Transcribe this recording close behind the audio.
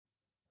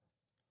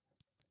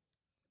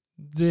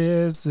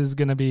This is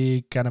going to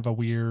be kind of a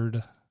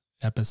weird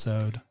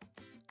episode.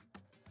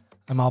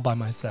 I'm all by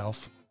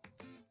myself.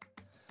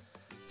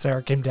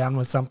 Sarah came down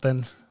with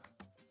something.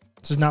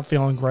 She's not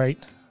feeling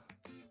great.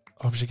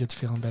 Hope she gets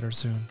feeling better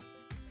soon.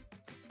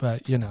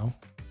 But,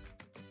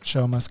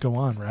 show must go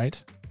on,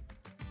 right?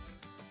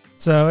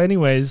 So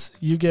anyways,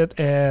 you get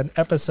an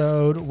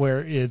episode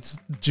where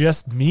it's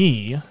just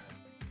me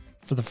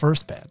for the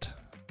first bit.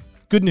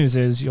 Good news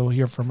is you'll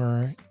hear from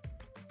her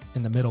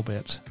in the middle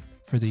bit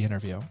for the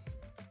interview.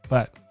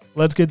 But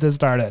let's get this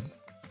started,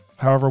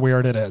 however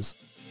weird it is.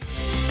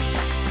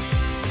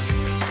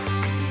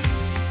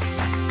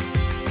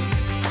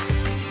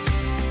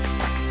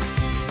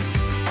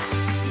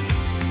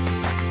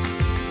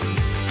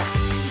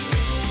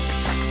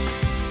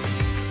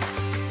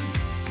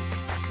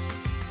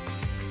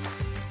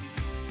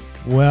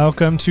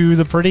 Welcome to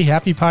the Pretty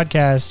Happy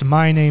Podcast.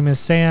 My name is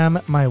Sam,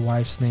 my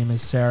wife's name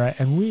is Sarah,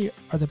 and we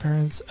are the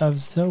parents of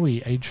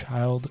Zoe, a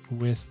child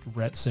with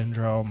Rett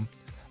syndrome.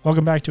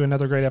 Welcome back to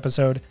another great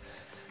episode.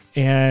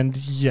 And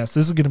yes,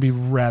 this is going to be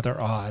rather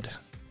odd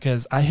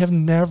because I've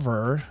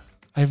never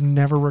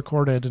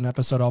recorded an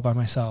episode all by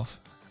myself.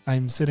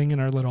 I'm sitting in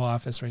our little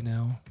office right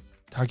now,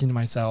 talking to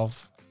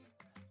myself.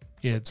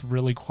 It's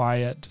really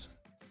quiet.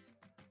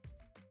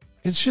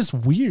 It's just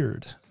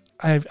weird.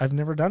 I've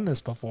never done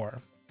this before.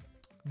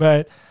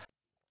 But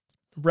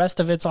the rest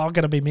of it's all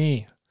going to be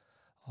me.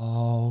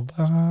 All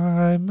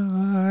by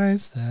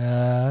myself.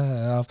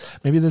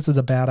 Maybe this is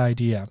a bad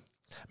idea.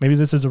 Maybe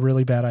this is a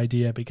really bad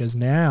idea because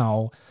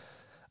now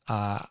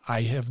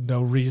I have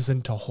no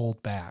reason to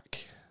hold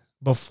back.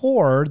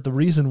 Before, the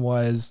reason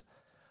was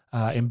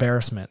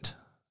embarrassment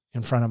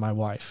in front of my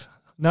wife.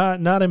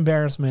 Not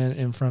embarrassment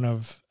in front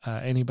of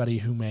anybody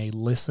who may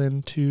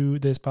listen to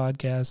this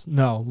podcast.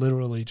 No,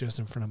 literally just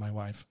in front of my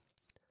wife.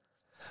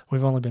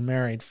 We've only been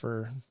married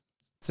for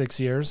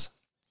 6 years.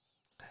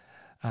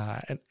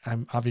 And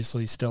I'm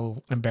obviously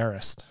still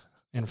embarrassed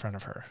in front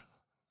of her.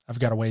 I've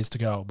got a ways to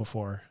go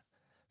before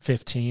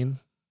 15.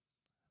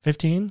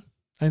 15,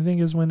 I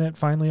think, is when it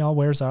finally all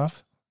wears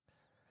off.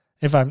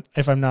 If I'm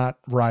not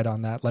right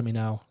on that, let me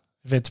know.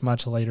 If it's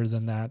much later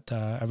than that,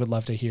 I would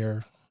love to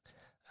hear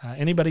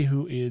anybody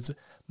who is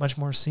much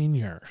more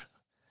senior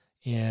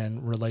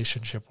in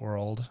relationship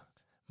world,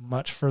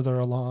 much further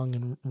along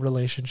in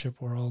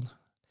relationship world,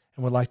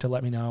 and would like to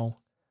let me know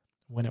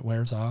when it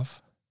wears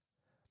off.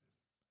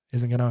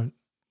 Is it going to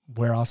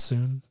wear off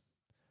soon?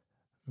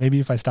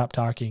 Maybe if I stop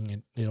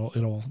talking,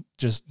 it'll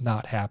just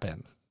not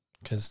happen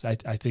because I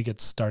think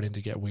it's starting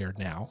to get weird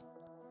now.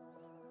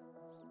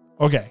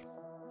 Okay.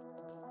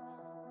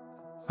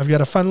 I've got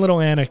a fun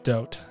little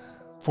anecdote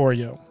for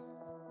you.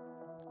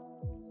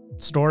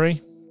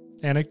 Story?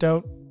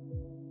 Anecdote?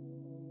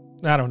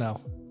 I don't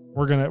know.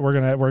 We're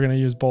gonna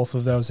use both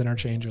of those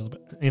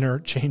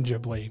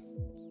interchangeably.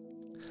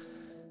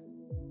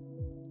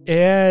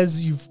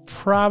 As you've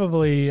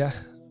probably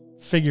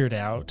figured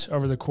out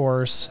over the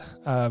course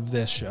of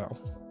this show,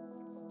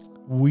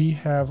 we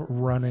have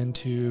run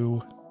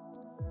into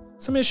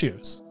some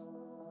issues.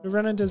 We've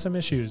run into some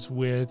issues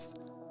with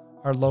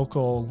our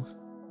local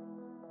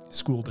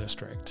school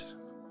district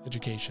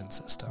education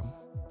system.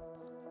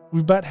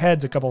 We've butt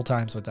heads a couple of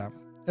times with them.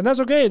 And that's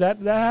okay.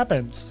 That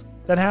happens.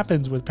 That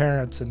happens with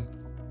parents and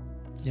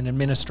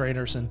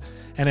administrators and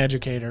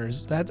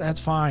educators.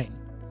 That's fine.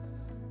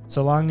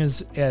 So long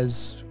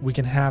as we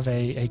can have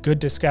a good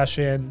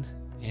discussion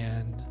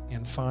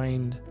and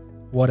find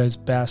what is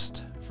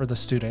best for the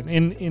student.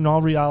 In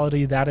all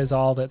reality, that is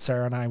all that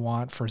Sarah and I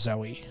want for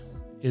Zoe,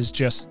 is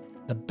just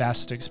the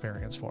best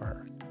experience for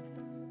her.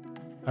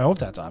 I hope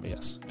that's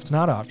obvious. If it's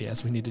not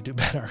obvious, we need to do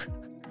better.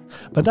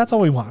 But that's all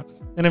we want.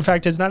 And in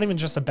fact, it's not even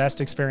just the best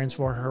experience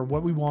for her.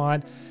 What we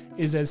want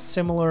is as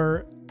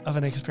similar of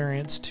an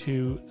experience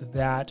to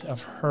that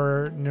of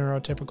her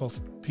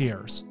neurotypical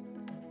peers.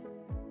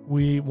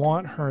 We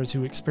want her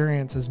to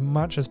experience as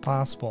much as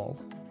possible.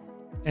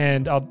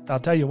 And I'll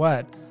tell you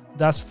what,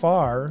 thus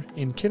far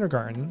in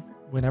kindergarten,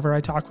 whenever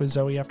I talk with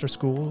Zoe after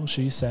school,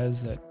 she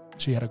says that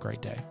she had a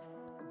great day.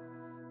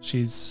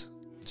 She's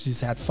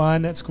had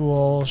fun at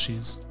school.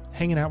 She's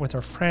hanging out with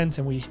her friends,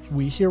 and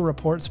we hear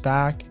reports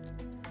back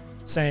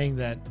saying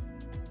that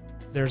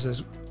there's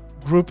this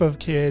group of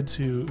kids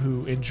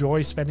who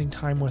enjoy spending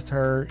time with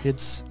her.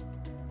 It's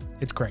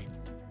great.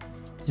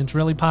 It's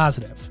really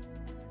positive.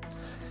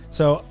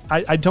 So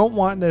I don't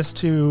want this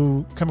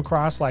to come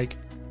across like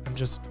I'm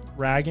just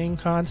ragging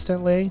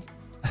constantly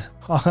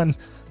on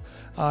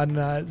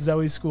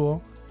Zoe's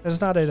school.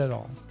 That's not it at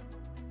all.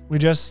 We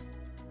just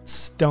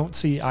don't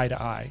see eye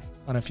to eye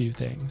on a few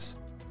things.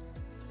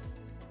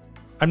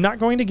 I'm not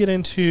going to get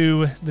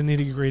into the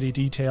nitty-gritty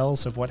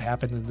details of what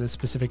happened in this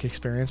specific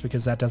experience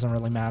because that doesn't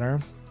really matter.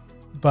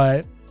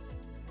 But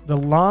the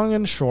long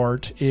and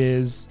short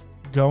is,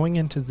 going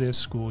into this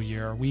school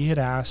year, we had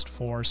asked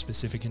for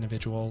specific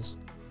individuals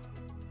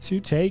to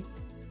take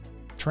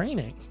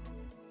training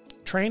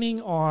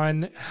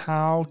on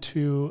how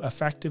to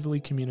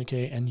effectively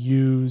communicate and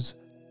use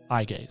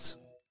eye gaze.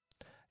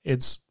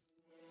 It's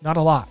not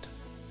a lot.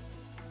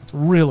 It's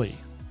really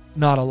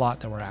not a lot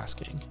that we're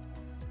asking.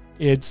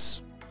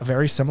 It's a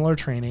very similar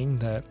training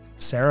that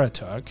Sarah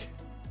took.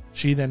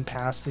 She then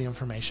passed the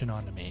information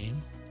on to me.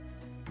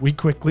 We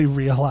quickly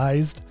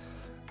realized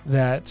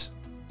that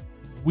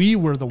we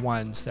were the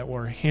ones that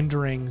were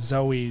hindering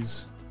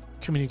Zoe's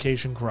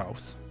communication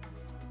growth.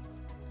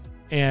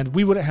 And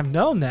we wouldn't have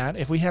known that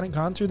if we hadn't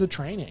gone through the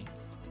training.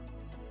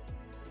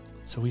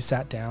 So we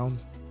sat down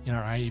in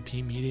our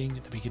IEP meeting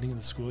at the beginning of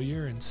the school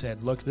year and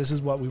said, look, this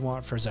is what we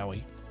want for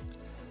Zoe.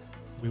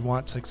 We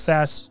want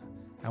success,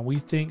 and we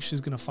think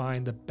she's going to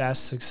find the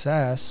best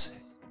success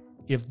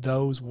if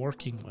those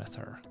working with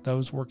her,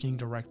 those working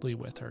directly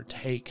with her,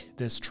 take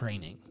this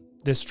training.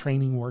 This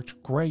training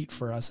worked great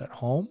for us at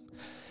home.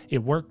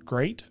 It worked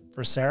great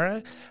for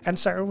Sarah, and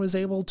Sarah was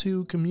able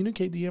to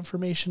communicate the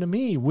information to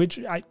me, which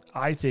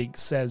I think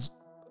says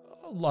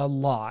a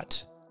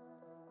lot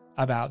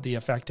about the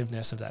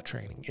effectiveness of that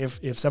training.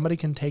 If somebody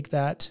can take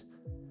that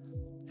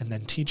and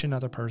then teach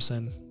another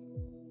person,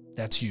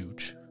 that's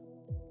huge.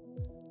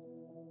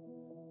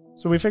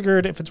 So we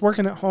figured if it's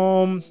working at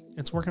home,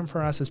 it's working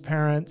for us as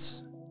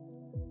parents,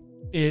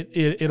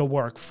 it'll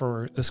work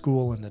for the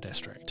school and the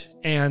district.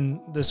 And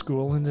the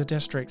school and the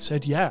district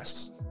said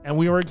yes. And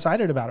we were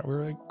excited about it. We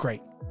were like,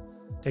 great.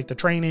 Take the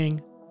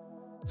training.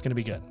 It's going to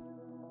be good.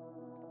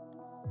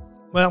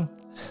 Well,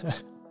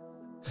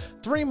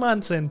 3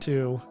 months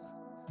into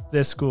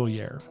this school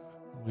year,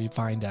 we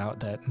find out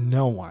that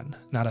no one,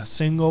 not a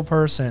single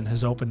person,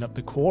 has opened up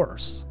the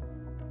course.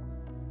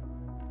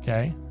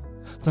 Okay?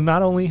 So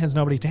not only has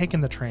nobody taken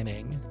the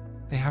training,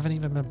 they haven't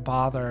even been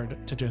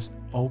bothered to just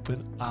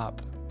open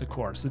up the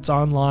course. It's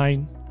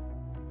online.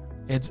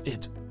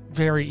 It's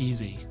very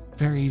easy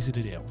to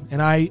do.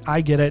 And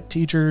I get it.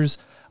 Teachers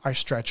are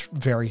stretched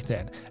very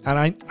thin.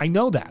 And I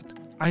know that.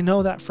 I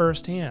know that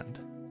firsthand.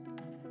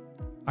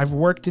 I've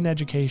worked in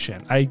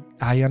education.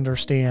 I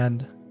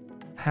understand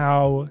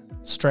how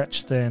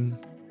stretched thin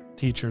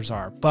teachers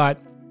are. But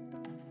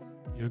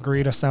you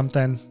agree to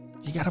something,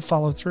 you got to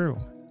follow through.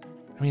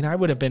 I mean, I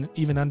would have been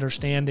even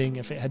understanding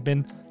if it had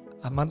been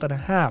a month and a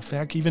half,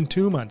 heck, even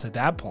 2 months at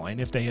that point,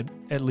 if they had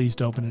at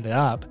least opened it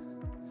up.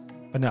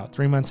 But no,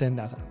 3 months in,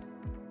 nothing.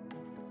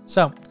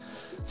 So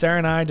Sarah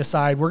and I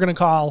decide we're going to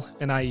call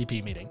an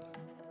IEP meeting.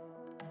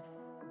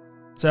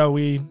 So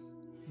we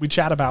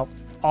chat about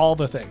all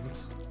the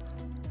things.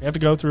 We have to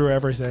go through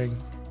everything.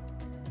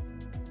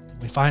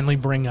 We finally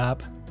bring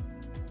up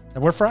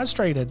that we're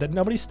frustrated that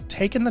nobody's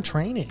taken the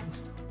training.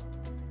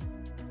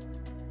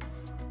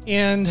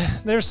 And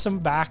there's some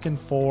back and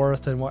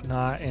forth and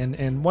whatnot.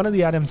 And one of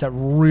the items that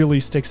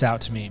really sticks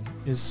out to me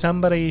is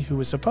somebody who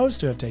was supposed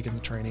to have taken the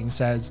training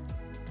says,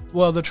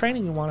 well, the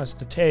training you want us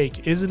to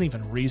take isn't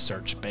even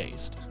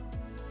research-based.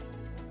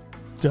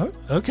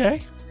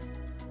 Okay.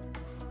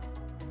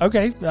 All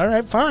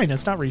right, fine.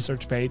 It's not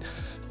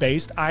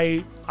research-based.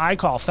 I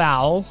call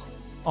foul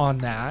on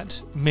that,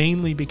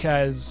 mainly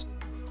because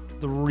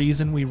the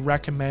reason we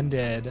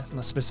recommended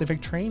the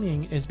specific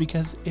training is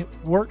because it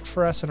worked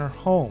for us in our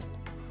home.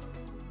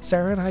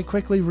 Sarah and I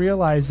quickly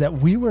realized that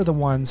we were the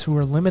ones who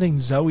were limiting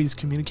Zoe's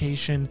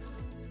communication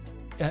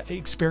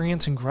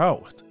experience and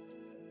growth.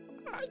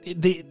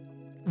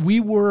 We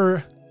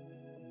were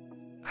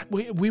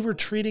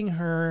treating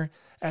her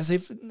as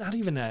if not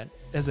even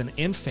as an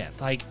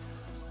infant. Like,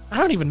 I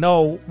don't even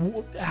know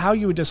how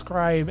you would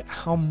describe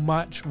how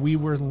much we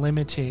were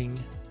limiting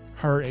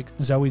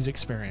Zoe's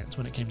experience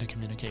when it came to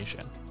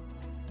communication.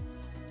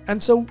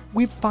 And so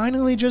we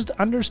finally just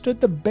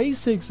understood the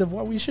basics of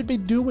what we should be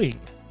doing.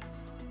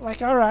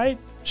 Like, all right,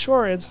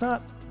 sure, it's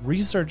not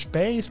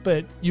research-based,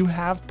 but you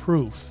have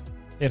proof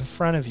in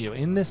front of you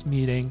in this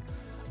meeting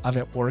of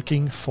it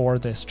working for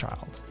this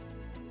child.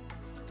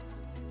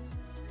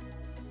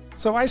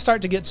 So I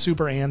start to get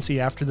super antsy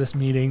after this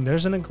meeting.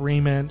 There's an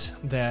agreement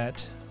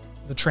that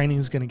the training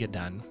is going to get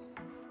done.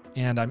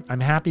 And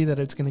I'm happy that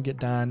it's going to get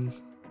done,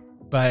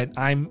 but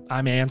I'm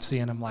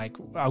antsy and I'm like,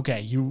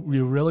 okay, you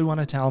really want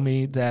to tell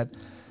me that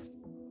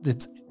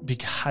it's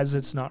because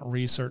it's not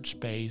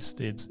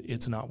research-based,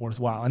 it's not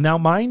worthwhile. And now,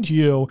 mind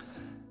you,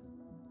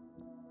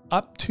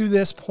 up to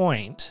this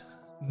point,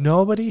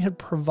 nobody had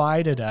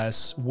provided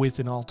us with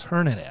an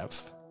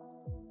alternative,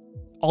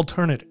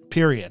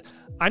 period.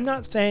 I'm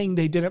not saying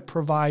they didn't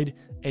provide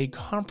a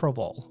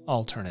comparable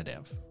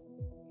alternative.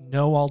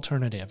 No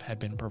alternative had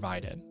been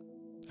provided,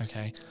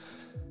 okay?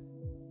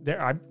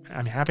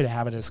 I'm happy to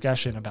have a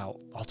discussion about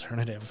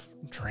alternative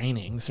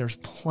trainings. There's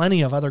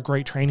plenty of other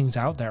great trainings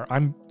out there.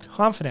 I'm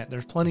confident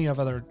there's plenty of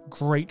other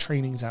great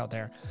trainings out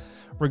there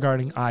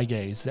regarding eye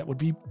gaze that would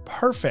be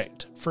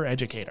perfect for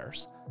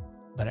educators,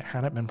 but it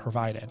hadn't been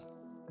provided.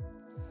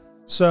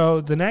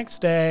 So the next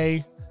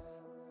day,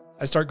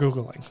 I start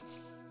Googling.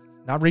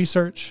 Not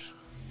research,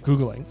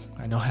 Googling.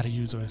 I know how to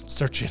use a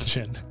search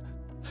engine.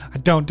 I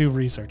don't do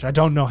research. I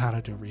don't know how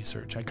to do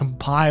research. I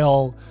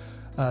compile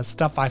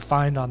stuff I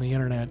find on the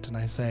internet and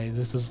I say,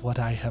 this is what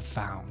I have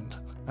found.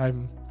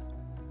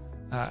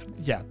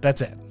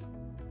 That's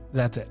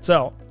it.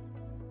 So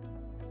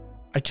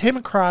I came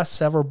across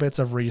several bits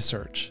of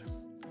research.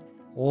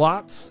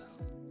 Lots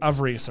of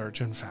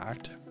research, in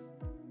fact,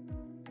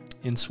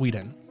 in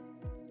Sweden.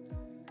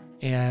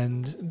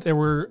 And there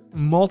were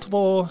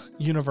multiple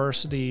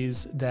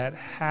universities that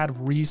had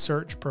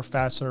research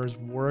professors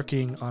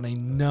working on a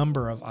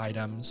number of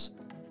items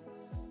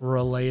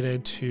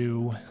related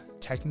to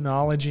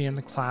technology in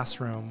the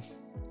classroom,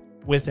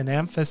 with an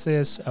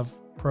emphasis of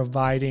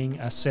providing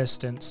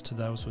assistance to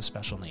those with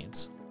special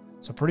needs.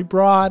 So pretty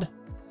broad,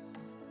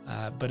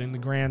 but in the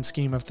grand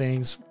scheme of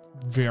things,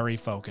 very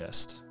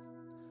focused.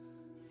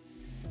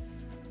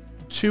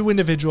 Two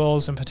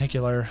individuals in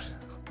particular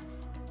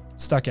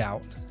stuck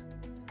out.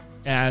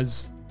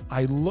 As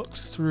I looked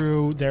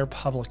through their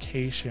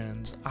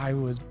publications, I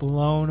was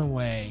blown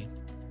away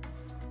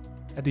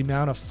at the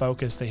amount of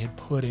focus they had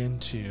put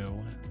into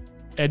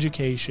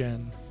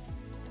education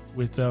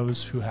with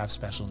those who have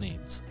special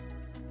needs.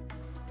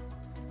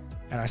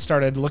 And I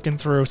started looking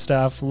through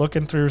stuff, and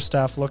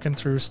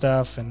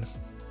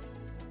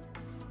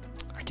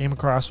I came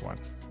across one.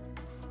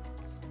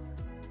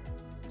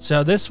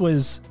 So this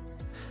was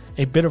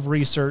a bit of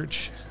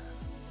research,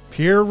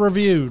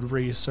 peer-reviewed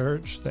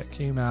research that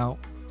came out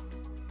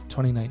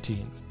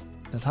 2019.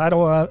 The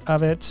title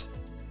of it,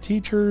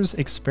 Teachers'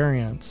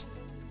 Experience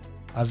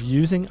of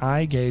Using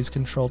Eye Gaze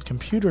Controlled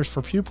Computers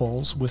for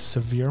Pupils with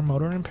Severe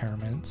Motor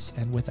Impairments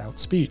and Without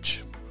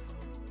Speech.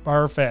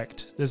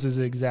 Perfect. This is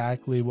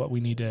exactly what we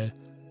need to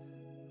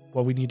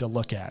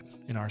look at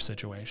in our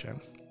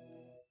situation.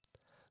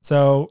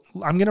 So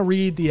I'm going to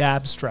read the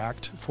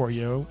abstract for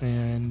you,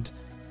 and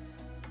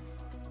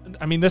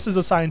I mean, this is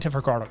a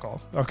scientific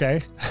article,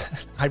 okay?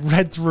 I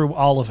read through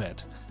all of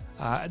it.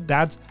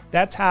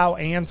 That's how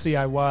antsy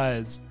I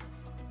was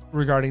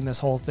regarding this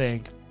whole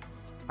thing.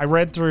 I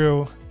read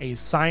through a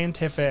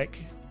scientific,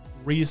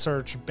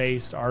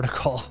 research-based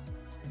article,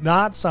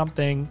 not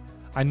something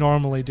I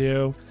normally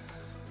do.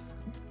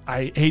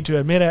 I hate to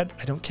admit it,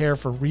 I don't care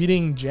for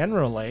reading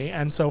generally,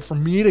 and so for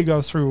me to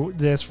go through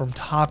this from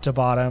top to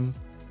bottom,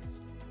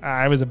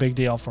 it was a big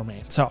deal for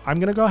me. So I'm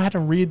going to go ahead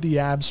and read the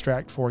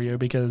abstract for you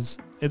because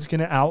it's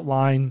going to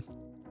outline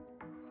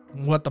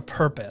what the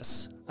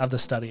purpose of the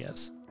study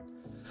is.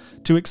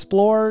 To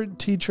explore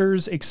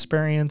teachers'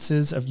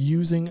 experiences of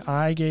using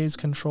eye gaze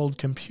controlled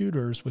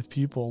computers with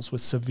pupils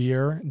with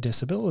severe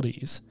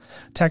disabilities.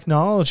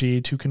 Technology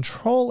to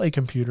control a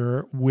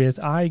computer with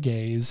eye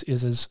gaze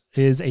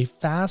is a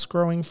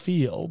fast-growing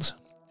field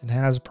and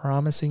has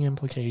promising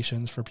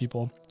implications for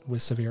people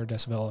with severe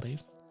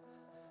disabilities.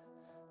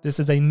 This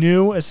is a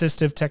new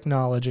assistive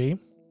technology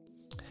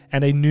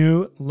and a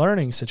new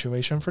learning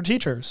situation for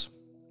teachers.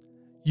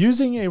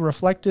 Using a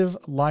reflective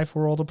life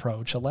world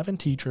approach, 11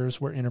 teachers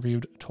were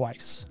interviewed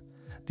twice.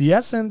 The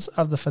essence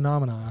of the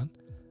phenomenon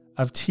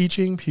of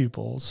teaching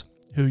pupils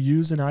who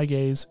use an eye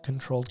gaze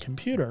controlled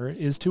computer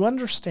is to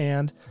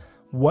understand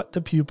what the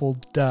pupil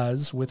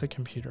does with a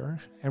computer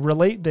and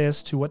relate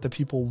this to what the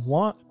pupil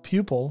wants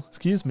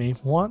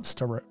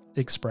to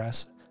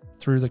express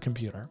through the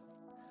computer.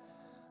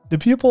 The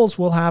pupils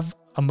will have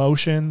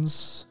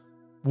emotions,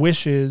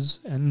 wishes,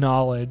 and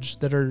knowledge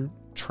that are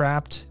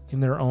trapped in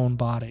their own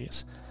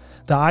bodies.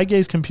 The eye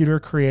gaze computer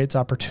creates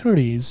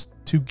opportunities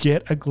to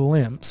get a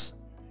glimpse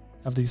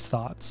of these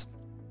thoughts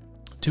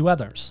to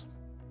others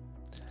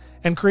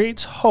and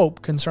creates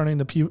hope concerning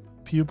the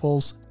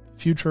pupil's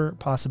future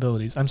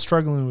possibilities. I'm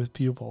struggling with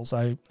pupils.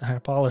 I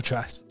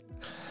apologize.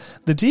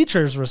 The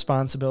teacher's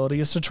responsibility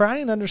is to try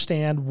and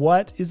understand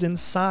what is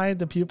inside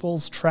the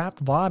pupil's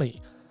trapped body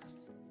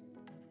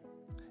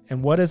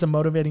and what is a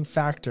motivating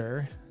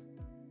factor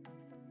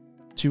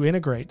to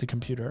integrate the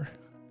computer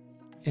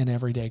in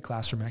everyday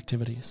classroom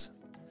activities.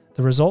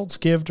 The results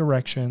give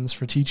directions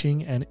for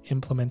teaching and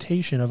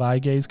implementation of eye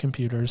gaze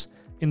computers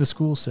in the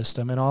school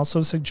system and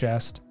also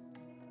suggest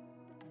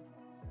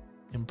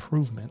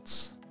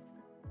improvements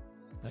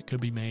that could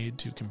be made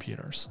to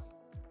computers.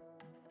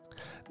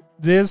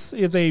 This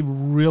is a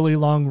really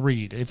long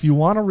read. If you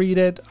want to read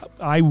it,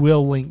 I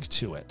will link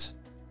to it.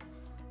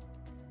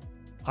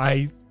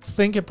 I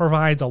think it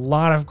provides a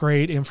lot of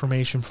great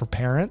information for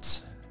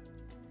parents.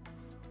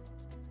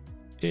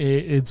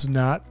 It's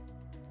not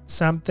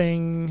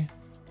something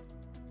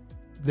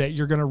that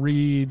you're going to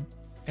read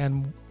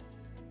and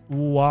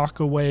walk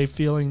away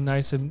feeling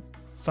nice and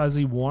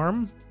fuzzy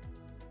warm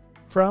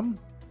from,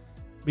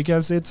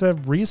 because it's a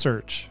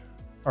research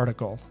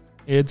article.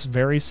 It's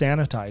very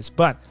sanitized,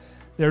 but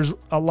there's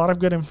a lot of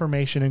good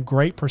information and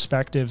great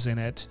perspectives in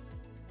it.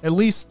 At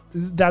least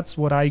that's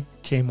what I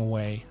came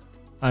away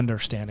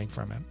understanding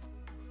from it.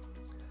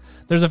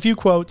 There's a few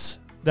quotes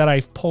that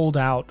I've pulled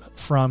out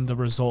from the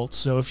results.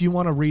 So if you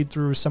want to read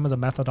through some of the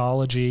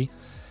methodology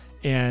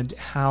and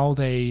how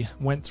they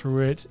went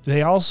through it,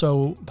 they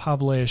also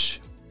publish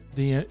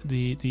the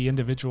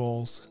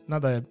individuals,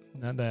 not the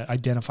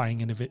identifying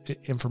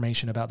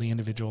information about the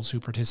individuals who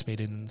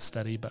participated in the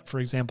study, but for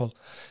example,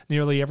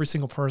 nearly every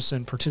single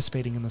person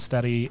participating in the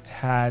study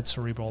had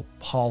cerebral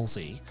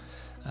palsy.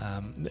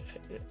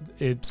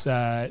 It's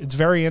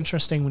very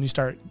interesting when you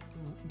start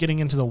getting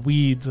into the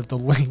weeds of the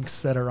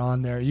links that are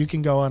on there. You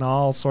can go on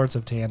all sorts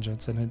of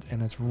tangents, and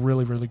it's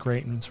really, really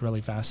great, and it's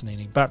really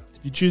fascinating. But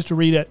if you choose to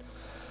read it,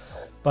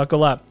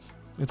 buckle up.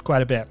 It's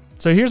quite a bit.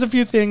 So here's a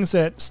few things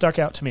that stuck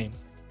out to me.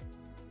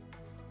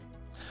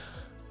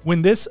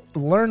 When this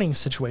learning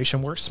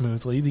situation works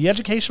smoothly, the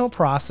educational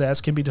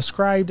process can be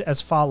described as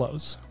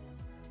follows.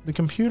 The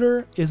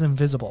computer is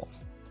invisible,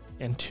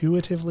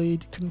 intuitively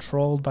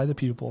controlled by the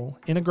pupil,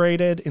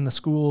 integrated in the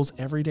school's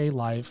everyday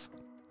life,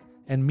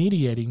 and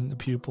mediating the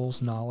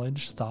pupil's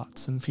knowledge,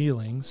 thoughts, and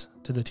feelings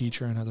to the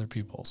teacher and other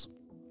pupils.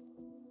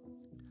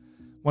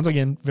 Once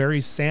again, very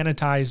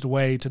sanitized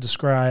way to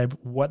describe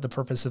what the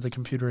purpose of the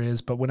computer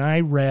is. But when I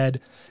read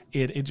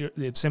it,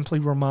 it simply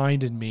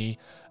reminded me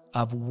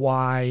of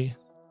why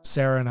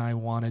Sarah and I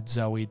wanted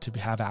Zoe to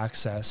have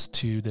access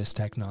to this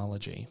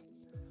technology.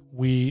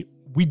 We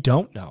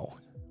don't know.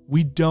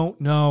 We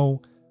don't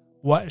know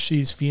what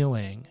she's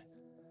feeling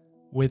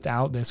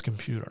without this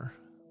computer.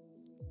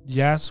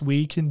 Yes,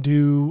 we can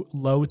do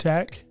low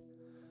tech,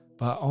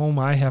 but oh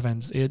my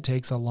heavens, it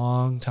takes a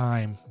long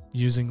time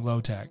using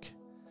low tech.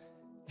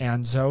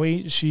 And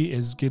Zoe, she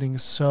is getting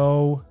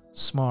so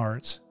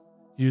smart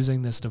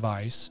using this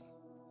device,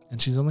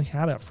 and she's only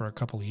had it for a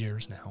couple of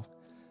years now.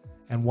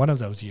 And one of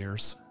those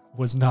years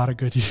was not a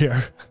good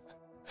year.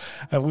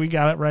 We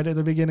got it right at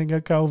the beginning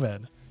of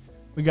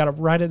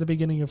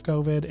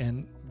COVID.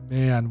 And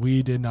man,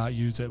 we did not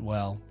use it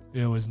well.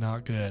 It was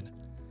not good.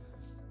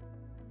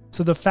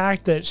 So the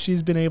fact that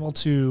she's been able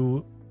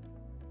to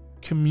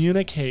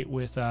communicate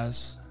with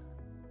us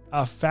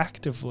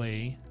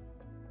effectively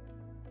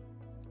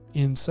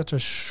in such a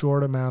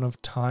short amount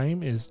of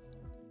time is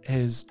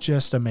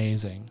just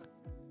amazing.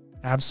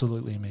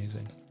 Absolutely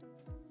amazing.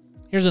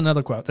 Here's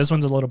another quote. This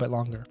one's a little bit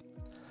longer.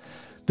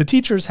 The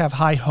teachers have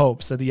high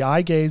hopes that the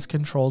eye gaze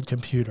controlled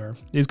computer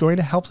is going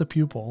to help the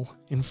pupil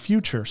in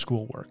future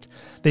schoolwork.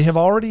 They have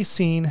already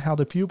seen how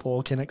the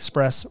pupil can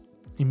express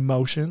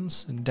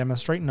emotions and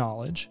demonstrate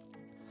knowledge,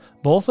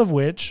 both of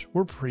which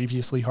were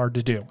previously hard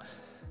to do.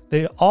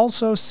 They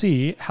also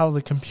see how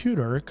the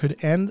computer could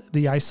end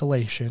the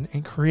isolation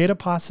and create a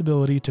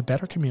possibility to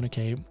better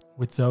communicate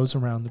with those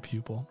around the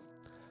pupil.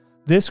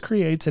 This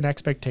creates an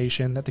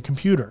expectation that the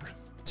computer,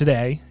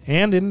 today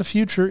and in the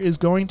future, is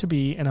going to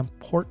be an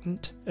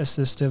important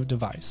assistive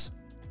device.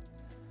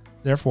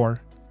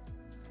 Therefore,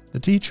 the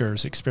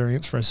teachers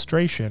experience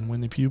frustration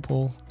when the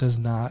pupil does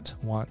not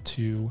want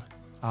to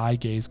eye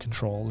gaze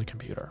control the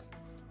computer.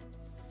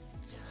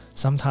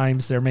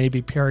 Sometimes there may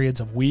be periods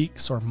of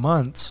weeks or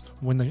months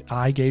when the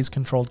eye gaze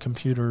controlled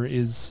computer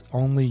is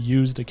only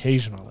used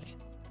occasionally.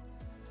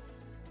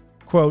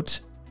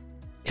 Quote,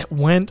 it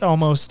went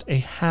almost a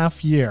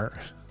half year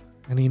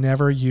and he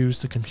never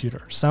used the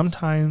computer.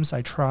 Sometimes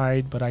I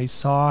tried, but I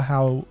saw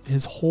how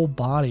his whole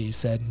body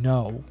said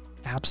no,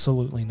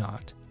 absolutely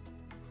not.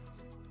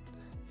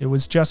 It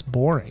was just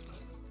boring.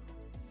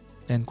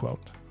 End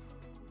quote.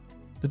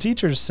 The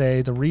teachers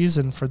say the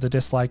reason for the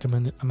dislike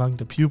among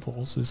the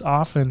pupils is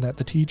often that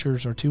the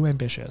teachers are too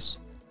ambitious,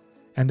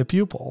 and the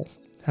pupil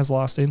has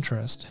lost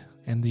interest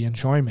and the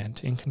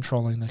enjoyment in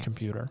controlling the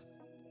computer.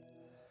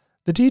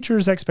 The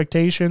teacher's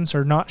expectations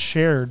are not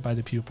shared by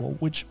the pupil,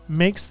 which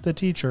makes the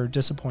teacher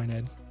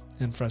disappointed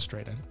and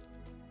frustrated.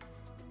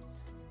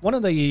 One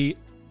of the,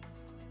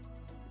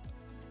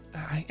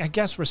 I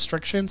guess,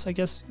 restrictions, I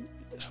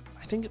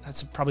think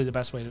that's probably the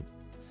best way to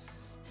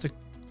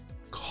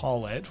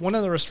call it. One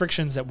of the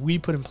restrictions that we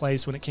put in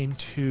place when it came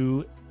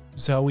to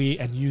Zoe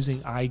and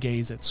using eye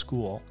gaze at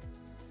school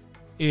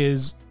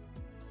is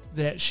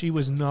that she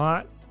was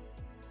not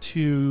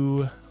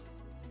to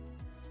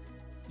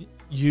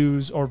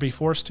use or be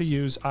forced to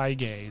use eye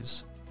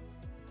gaze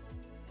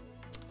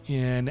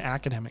in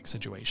academic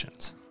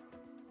situations.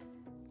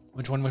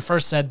 Which, when we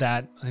first said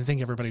that, I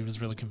think everybody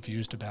was really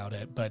confused about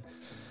it, but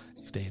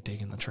if they had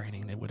taken the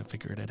training, they would have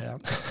figured it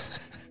out.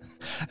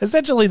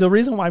 Essentially, the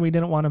reason why we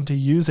didn't want them to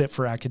use it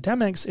for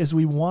academics is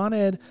we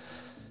wanted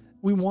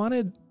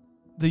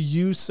the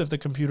use of the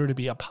computer to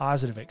be a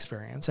positive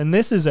experience. And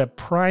this is a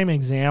prime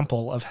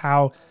example of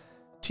how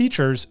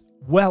teachers,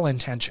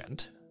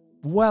 well-intentioned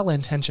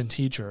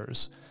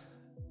teachers,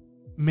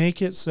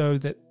 make it so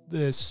that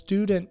the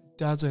student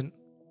doesn't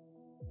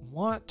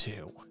want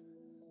to.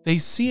 They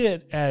see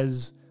it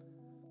as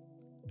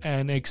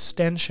an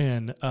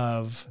extension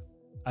of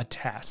a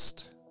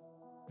test,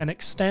 an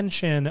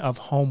extension of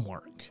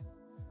homework,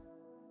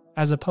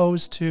 as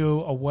opposed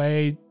to a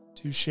way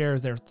to share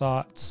their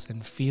thoughts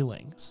and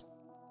feelings.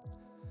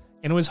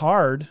 And it was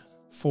hard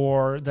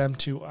for them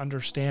to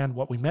understand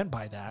what we meant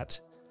by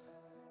that.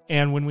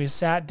 And when we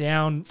sat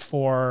down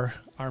for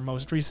our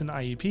most recent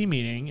IEP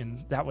meeting,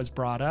 and that was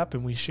brought up,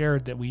 and we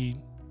shared that we,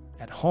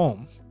 at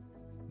home,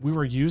 we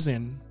were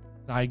using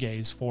eye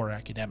gaze for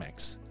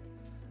academics.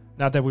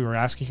 Not that we were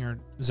asking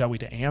Zoe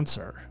to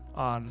answer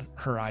on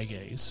her eye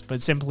gaze,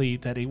 but simply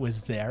that it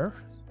was there,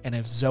 and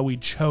if Zoe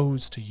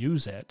chose to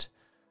use it,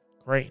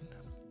 great.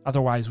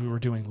 Otherwise, we were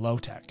doing low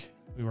tech.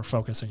 We were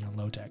focusing on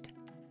low tech.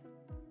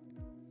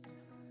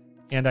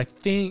 And I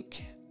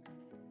think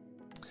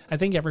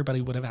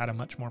everybody would have had a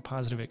much more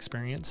positive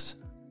experience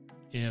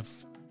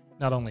if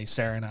not only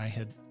Sarah and I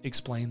had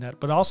explained that,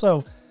 but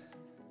also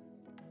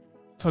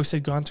folks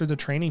had gone through the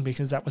training,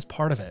 because that was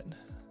part of it.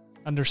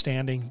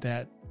 understanding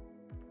that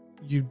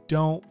you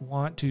don't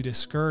want to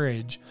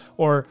discourage,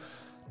 or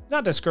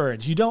not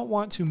discourage, you don't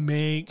want to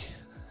make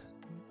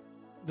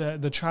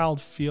the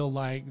child feel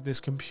like this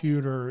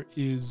computer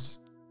is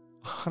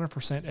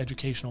 100%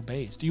 educational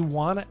based. You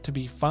want it to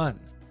be fun.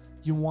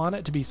 You want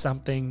it to be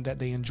something that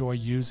they enjoy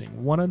using.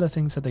 One of the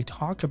things that they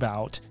talk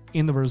about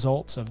in the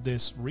results of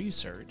this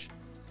research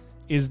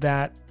is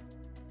that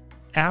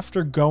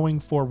after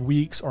going for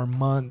weeks or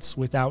months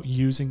without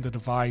using the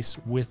device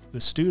with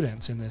the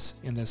students in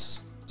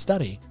this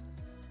study,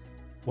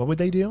 what would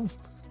they do?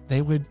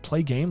 They would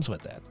play games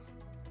with it.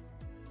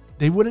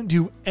 They wouldn't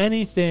do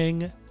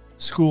anything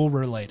school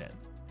related.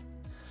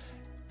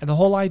 And the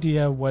whole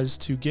idea was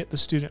to get the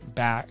student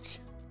back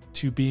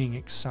to being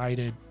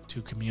excited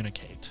to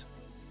communicate.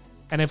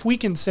 And if we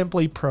can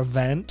simply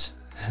prevent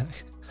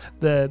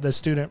the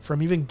student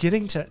from even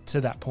getting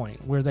to that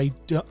point where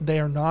they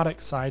are not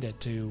excited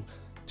to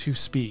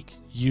speak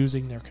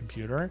using their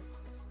computer,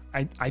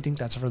 I think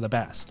that's for the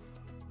best.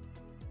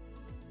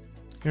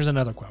 Here's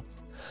another quote.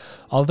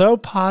 Although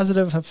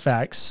positive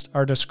effects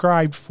are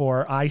described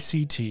for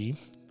ICT,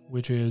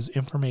 which is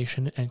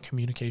information and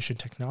communication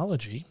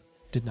technology,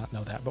 did not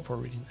know that before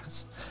reading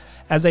this,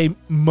 as a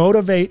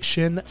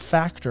motivation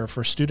factor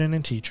for student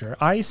and teacher,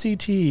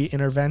 ICT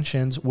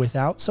interventions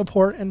without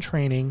support and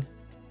training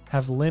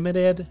have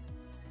limited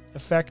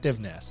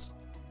effectiveness.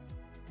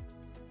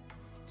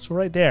 So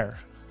right there,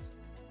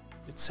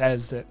 it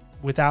says that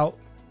without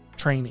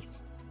training,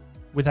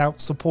 without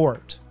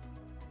support,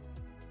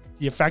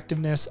 the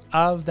effectiveness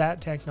of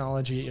that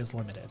technology is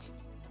limited.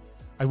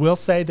 I will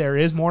say there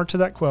is more to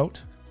that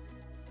quote,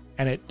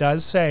 and it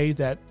does say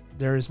that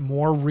there is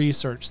more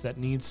research that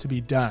needs to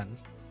be done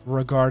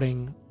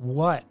regarding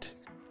what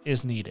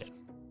is needed.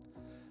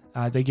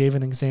 They gave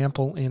an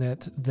example in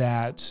it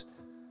that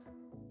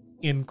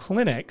in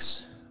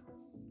clinics,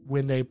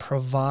 when they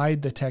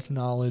provide the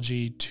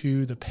technology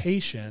to the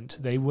patient,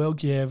 they will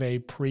give a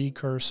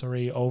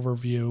precursory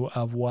overview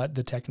of what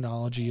the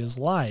technology is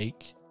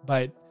like,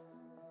 but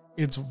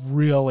it's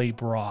really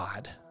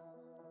broad.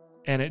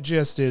 And it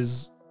just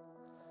is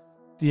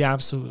the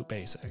absolute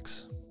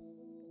basics.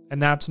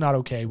 And that's not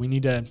okay. We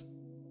need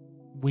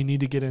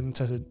to get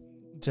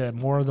into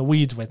more of the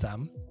weeds with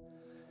them.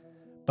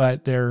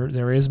 But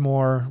there is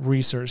more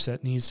research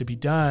that needs to be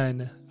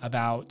done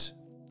about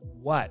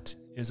what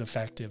is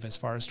effective as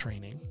far as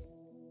training.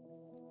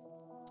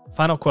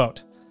 Final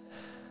quote.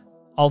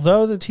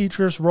 Although the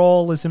teacher's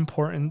role is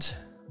important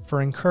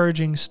for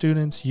encouraging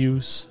students'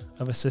 use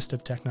of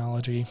assistive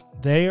technology,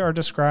 they are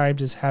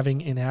described as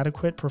having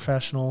inadequate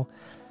professional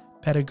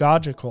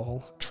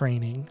pedagogical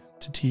training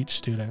to teach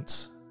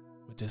students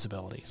with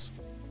disabilities.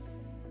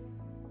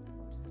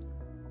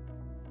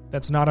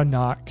 That's not a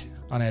knock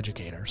on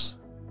educators.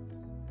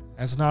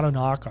 That's not a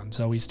knock on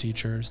Zoe's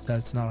teachers.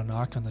 That's not a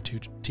knock on the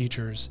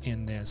teachers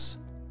in this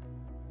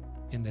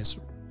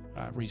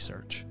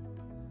research.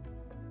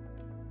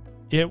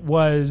 It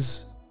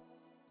was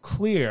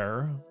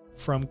clear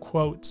from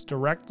quotes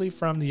directly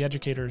from the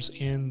educators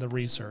in the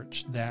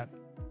research that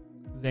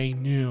they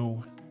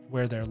knew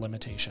where their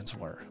limitations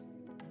were.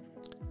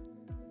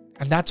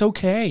 And that's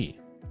okay.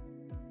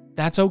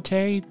 That's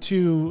okay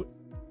to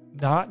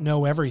not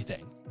know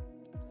everything.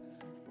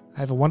 I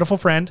have a wonderful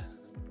friend.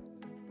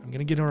 I'm going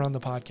to get her on the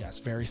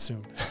podcast very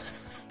soon.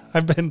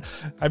 I've been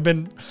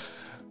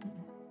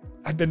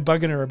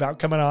bugging her about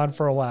coming on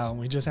for a while, and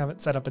we just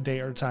haven't set up a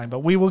date or a time, but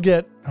we will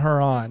get her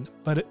on.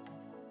 But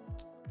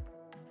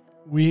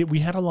we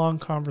had a long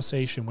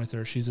conversation with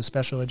her. She's a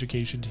special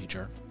education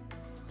teacher.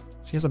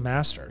 She has a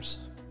master's.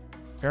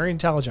 Very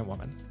intelligent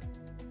woman.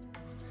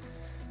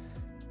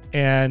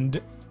 And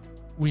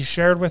we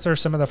shared with her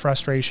some of the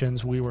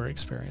frustrations we were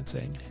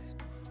experiencing.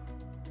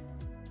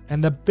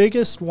 And the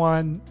biggest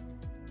one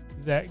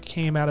that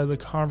came out of the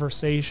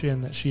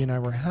conversation that she and I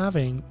were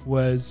having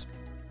was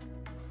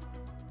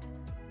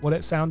what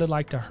it sounded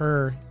like to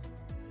her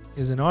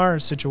is in our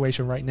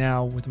situation right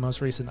now with the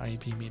most recent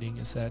IEP meeting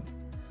is that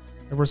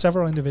there were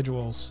several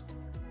individuals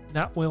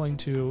not willing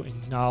to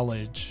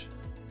acknowledge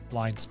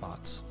blind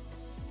spots.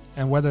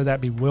 And whether that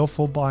be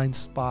willful blind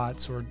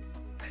spots or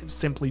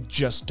simply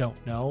just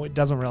don't know, it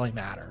doesn't really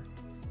matter.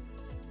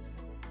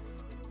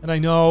 And I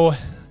know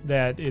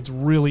that it's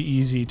really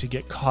easy to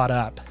get caught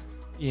up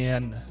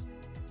in,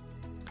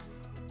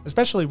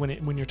 especially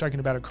when you're talking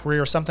about a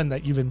career, something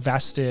that you've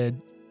invested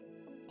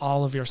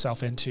all of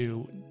yourself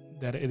into,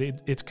 that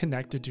it's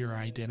connected to your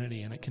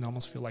identity, and it can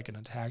almost feel like an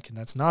attack. And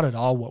that's not at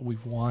all what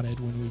we've wanted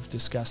when we've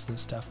discussed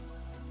this stuff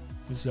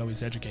with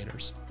Zoe's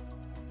educators.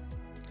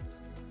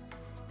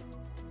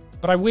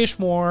 But I wish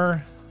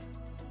more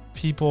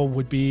people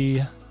would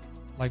be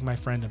like my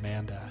friend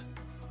Amanda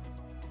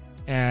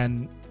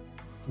and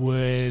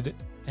would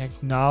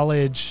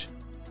acknowledge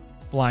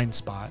blind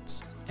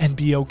spots and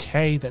be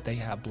okay that they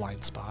have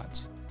blind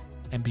spots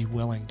and be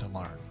willing to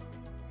learn.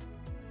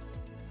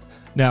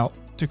 Now,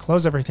 to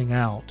close everything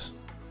out,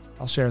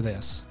 I'll share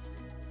this.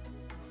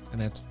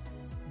 And it's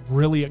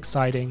really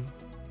exciting.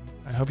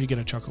 I hope you get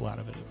a chuckle out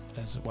of it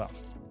as well.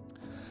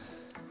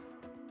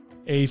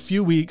 A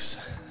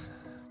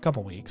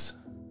couple weeks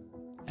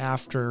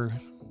after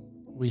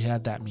we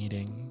had that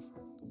meeting,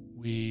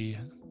 we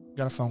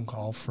got a phone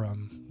call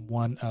from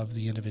one of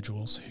the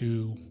individuals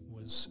who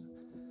was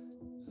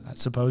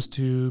supposed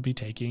to be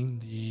taking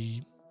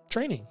the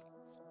training.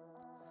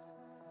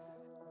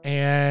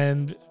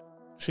 And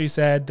she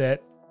said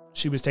that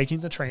she was taking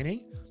the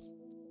training,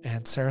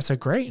 and Sarah said,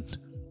 "Great,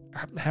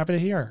 I'm happy to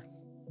hear."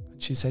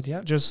 She said,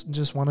 "Yeah,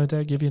 just wanted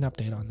to give you an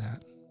update on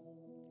that."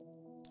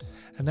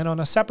 And then on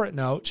a separate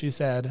note, she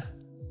said,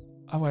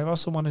 "Oh, I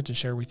also wanted to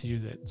share with you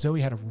that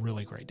Zoe had a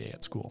really great day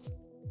at school."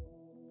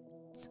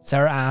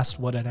 Sarah asked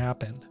what had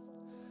happened.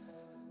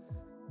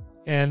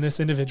 And this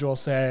individual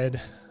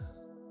said,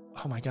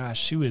 "Oh my gosh,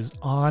 she was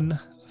on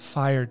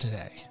fire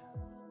today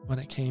when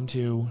it came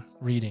to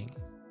reading.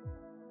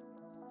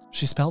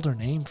 She spelled her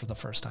name for the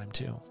first time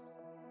too."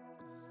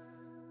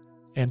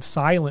 And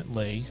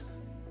silently,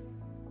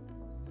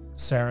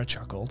 Sarah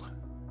chuckled.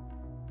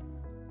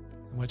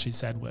 And what she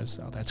said was,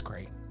 "Oh, that's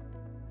great.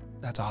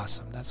 That's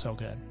awesome. That's so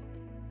good."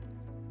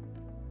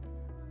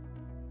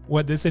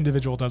 What this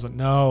individual doesn't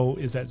know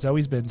is that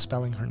Zoe's been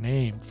spelling her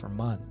name for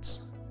months.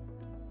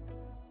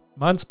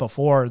 Months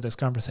before this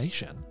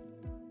conversation.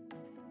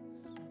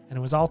 And it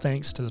was all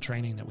thanks to the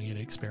training that we had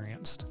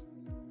experienced.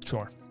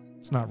 Sure,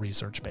 it's not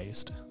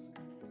research-based.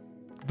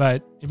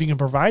 But if you can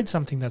provide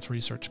something that's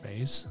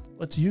research-based,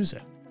 let's use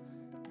it.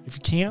 If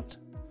you can't,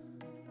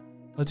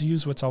 let's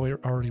use what's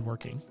already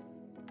working.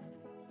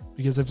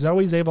 Because if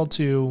Zoe's able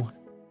to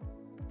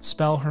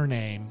spell her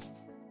name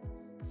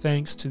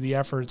thanks to the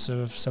efforts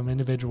of some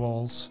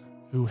individuals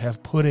who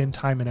have put in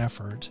time and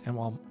effort, and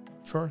while,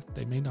 sure,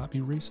 they may not be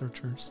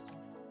researchers,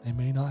 they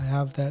may not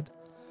have that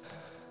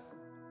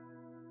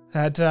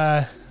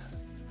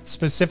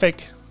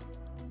specific,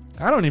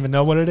 I don't even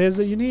know what it is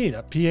that you need,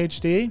 a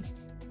PhD.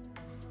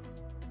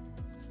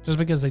 Just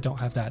because they don't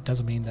have that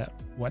doesn't mean that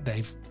what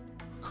they've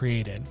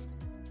created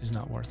is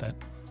not worth it.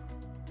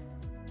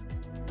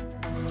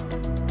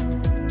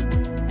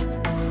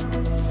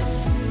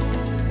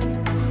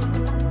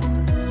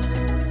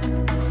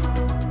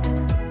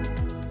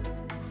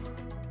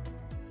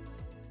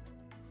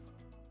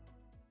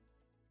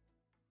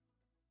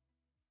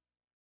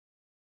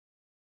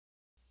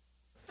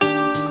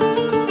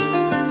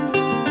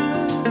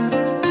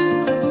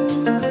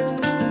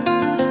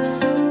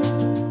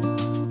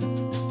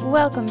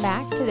 Welcome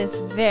back to this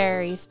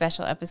very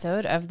special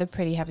episode of the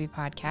Pretty Happy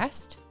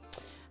Podcast.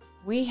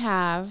 We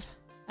have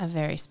a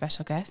very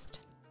special guest.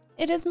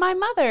 It is my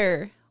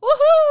mother.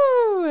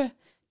 Woohoo!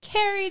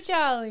 Carrie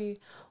Jolley.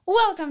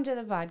 Welcome to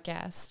the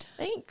podcast.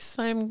 Thanks.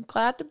 I'm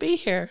glad to be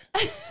here.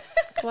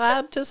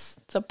 Glad to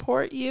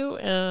support you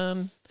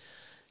and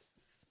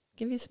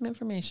give you some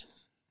information.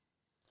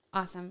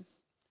 Awesome.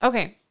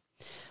 Okay.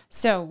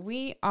 So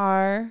we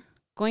are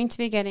going to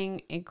be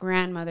getting a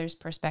grandmother's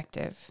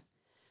perspective.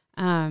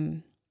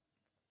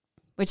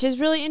 Which is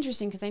really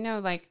interesting because I know,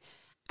 like,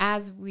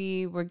 as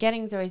we were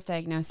getting Zoe's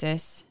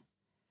diagnosis,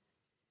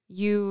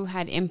 you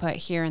had input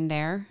here and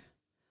there,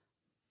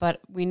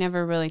 but we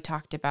never really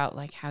talked about,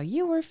 like, how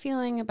you were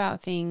feeling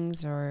about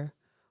things or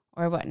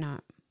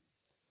whatnot.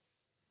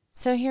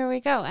 So here we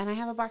go. And I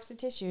have a box of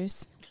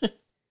tissues.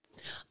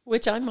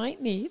 Which I might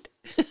need.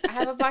 I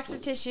have a box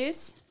of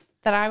tissues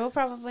that I will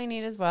probably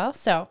need as well.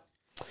 So,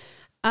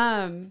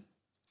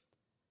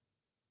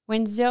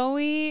 When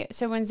Zoe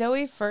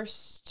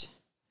first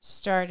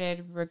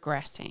started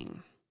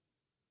regressing,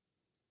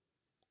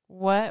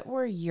 what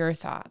were your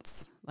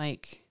thoughts?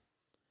 Like,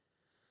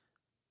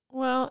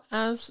 well,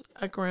 as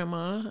a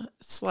grandma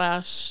 /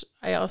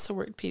 I also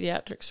worked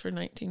pediatrics for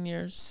 19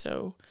 years,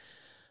 so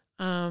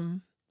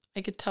I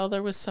could tell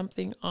there was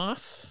something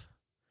off,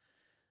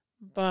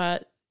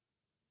 but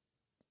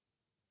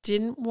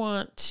didn't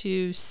want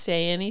to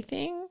say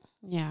anything.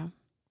 Yeah,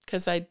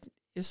 because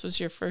this was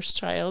your first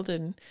child,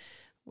 and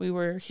we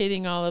were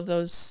hitting all of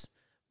those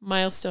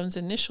milestones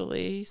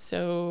initially,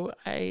 so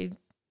I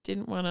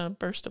didn't want to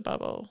burst a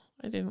bubble.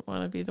 I didn't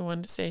want to be the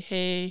one to say,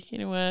 "Hey, you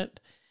know what?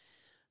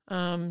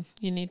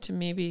 You need to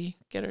maybe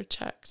get her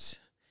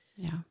checked."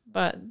 Yeah.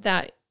 But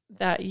that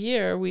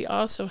year, we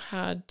also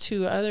had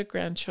 2 other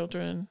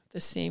grandchildren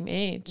the same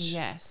age.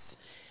 Yes.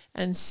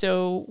 And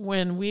so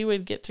when we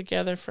would get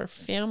together for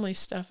family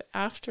stuff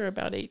after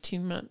about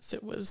 18 months,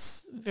 it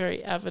was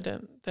very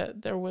evident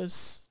that there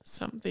was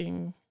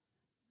something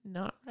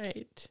not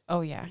right.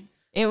 Oh yeah.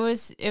 It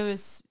was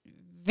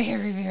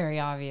very, very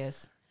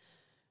obvious.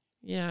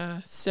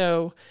 Yeah.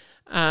 So,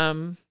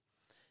 as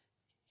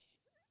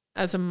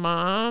a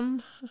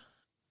mom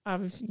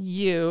of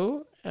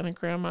you and a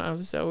grandma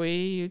of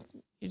Zoe,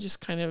 you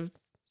just kind of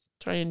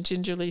try and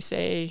gingerly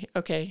say,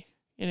 "Okay,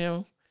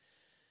 have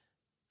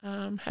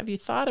you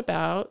thought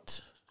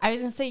about?" I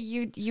was going to say,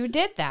 you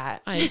did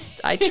that. I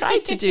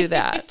tried to do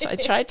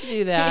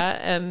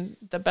that. And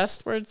the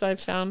best words I've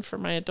found for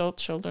my adult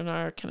children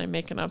are, "Can I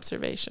make an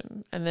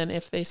observation?" And then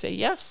if they say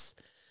yes,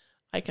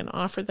 I can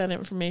offer that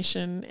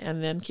information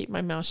and then keep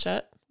my mouth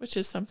shut, which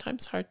is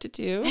sometimes hard to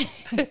do.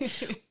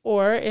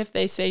 Or if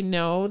they say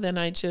no, then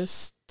I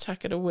just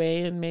tuck it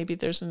away, and maybe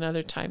there's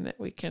another time that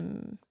we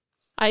can.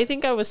 I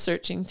think I was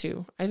searching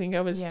too. I think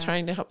I was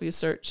trying to help you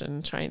search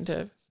and trying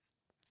to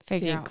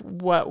Figure think out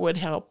what would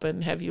help,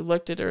 and have you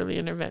looked at early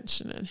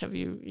intervention, and have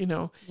you,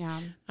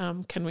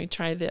 can we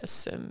try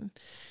this? And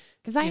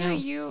because I know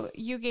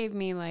you gave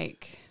me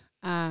like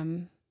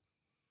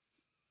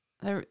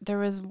there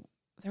was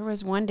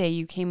one day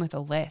you came with a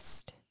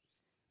list.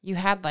 You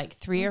had like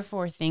 3 or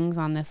 4 things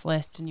on this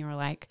list, and you were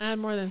like, I had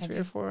more than 3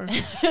 or 4.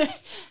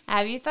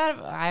 Have you thought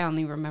of, I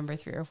only remember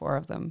 3 or 4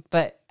 of them,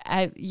 but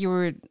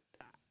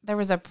there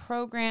was a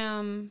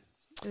program.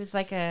 It was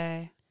like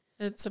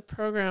it's a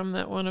program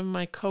that one of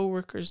my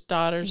coworkers'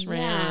 daughters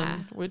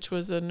ran, which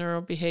was a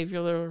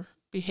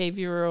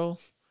neurobehavioral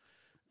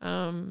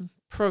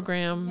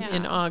program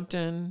in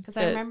Ogden. Because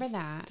I remember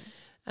that.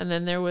 And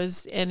then there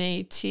was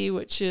NAT,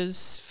 which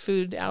is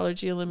food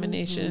allergy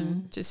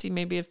elimination, to see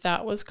maybe if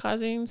that was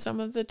causing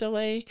some of the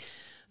delay.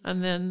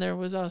 And then there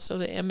was also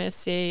the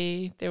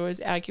MSA, there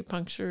was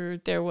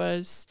acupuncture, there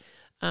was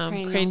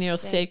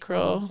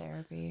craniosacral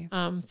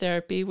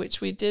therapy,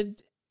 which we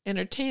did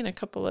entertain a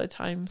couple of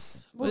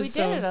times. Well, we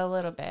did it a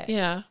little bit.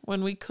 Yeah,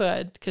 when we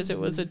could, because it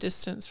was a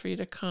distance for you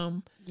to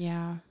come.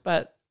 Yeah.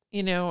 But,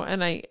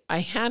 and I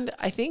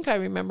think I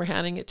remember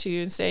handing it to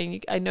you and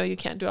saying, I know you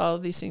can't do all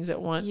of these things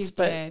at once. You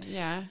did,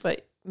 yeah.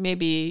 But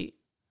maybe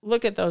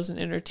look at those and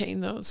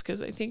entertain those,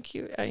 because I think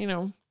I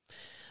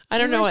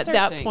don't know at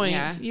that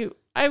point. Yeah.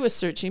 I was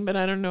searching, but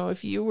I don't know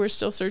if you were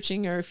still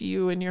searching or if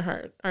you in your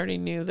heart already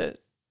knew that.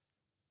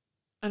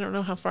 I don't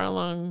know how far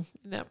along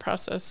in that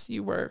process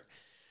you were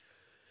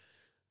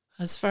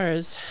as far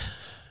as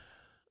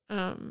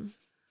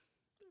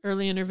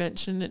early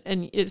intervention.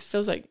 And it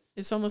feels like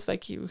it's almost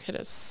like you hit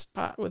a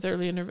spot with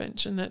early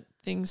intervention that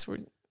things were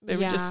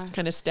just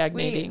kind of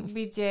stagnating.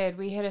 We did.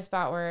 We hit a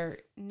spot where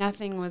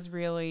nothing was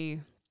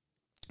really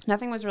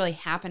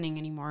happening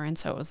anymore. And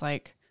so it was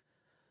like,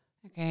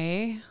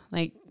 okay,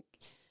 like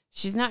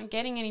she's not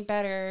getting any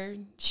better.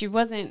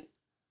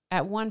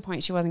 At one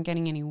point she wasn't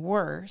getting any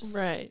worse.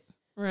 Right.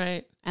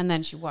 Right. And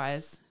then she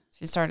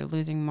started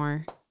losing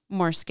more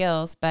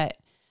skills, but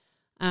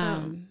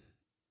no,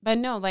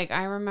 like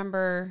I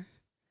remember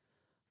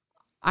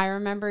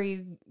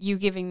you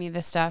giving me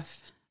the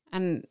stuff,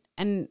 and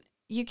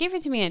you gave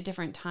it to me at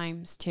different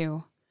times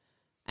too.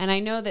 And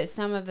I know that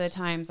some of the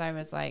times I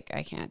was like,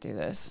 I can't do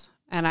this,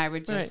 and I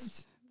would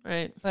just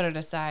put it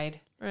aside.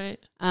 Right.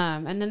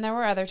 And then there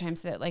were other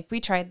times that like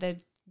we tried the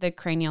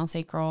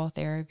craniosacral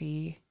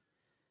therapy.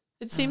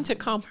 It seemed to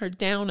calm her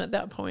down at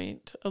that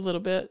point a little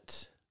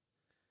bit.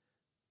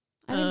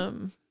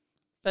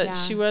 But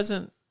she was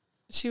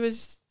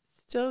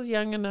still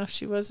young enough.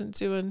 She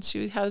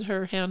had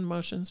her hand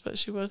motions, but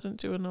she wasn't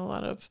doing a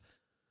lot of,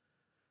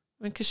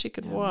 because she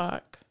could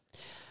walk.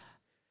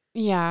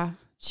 Yeah,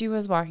 she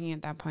was walking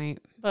at that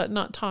point. But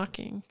not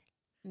talking.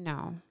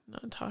 No.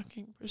 Not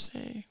talking per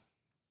se.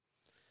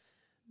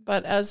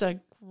 But as a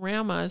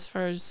grandma, as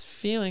far as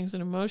feelings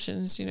and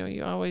emotions,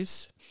 you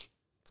always...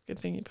 Good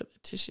thing you put the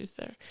tissues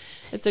there.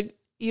 I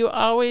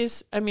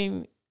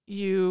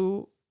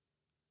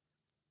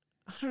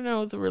don't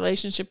know, the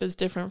relationship is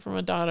different from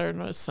a daughter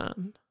and a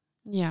son.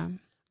 Yeah.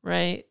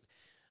 Right?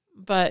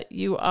 But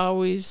you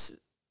always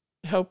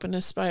hope and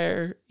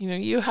aspire,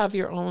 you have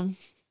your own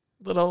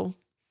little,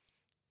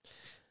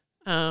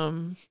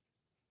 not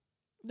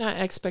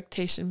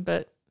expectation,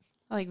 but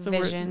like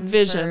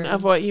vision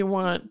of what you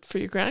want for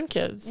your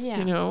grandkids,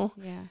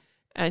 Yeah.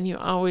 And you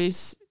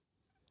always,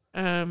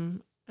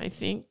 I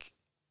think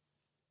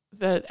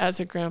that as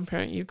a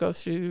grandparent, you go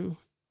through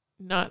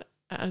not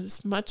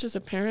as much as a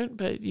parent,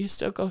 but you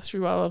still go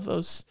through all of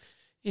those,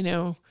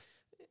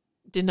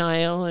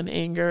 denial and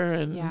anger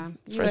and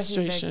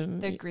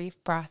frustration. The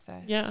grief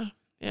process. Yeah.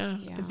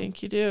 I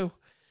think you do.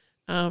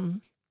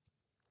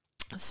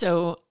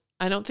 So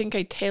I don't think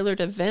I tailored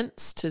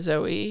events to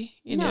Zoe,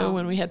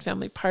 when we had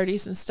family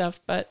parties and stuff,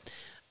 but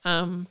I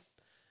don't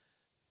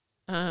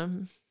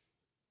know,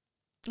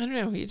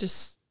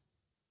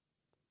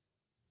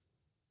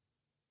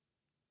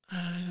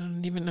 I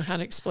don't even know how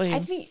to explain. I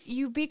think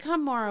you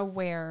become more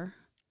aware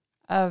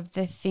of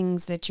the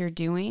things that you're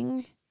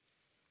doing,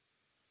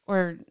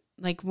 or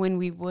like when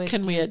we would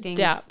Can we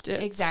adapt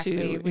it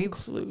exactly. to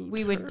include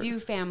we would do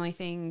family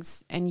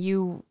things, and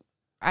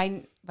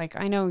I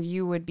know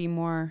you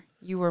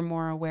were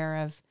more aware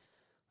of,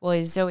 well,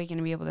 is Zoe going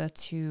to be able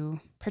to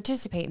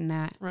participate in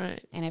that?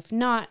 Right. And if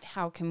not,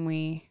 how can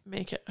we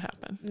make it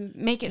happen?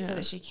 Make it so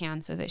that she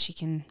can,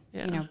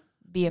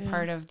 be a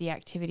part of the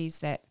activities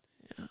that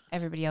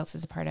everybody else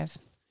is a part of.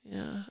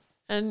 Yeah.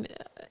 And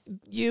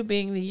you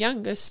being the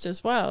youngest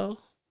as well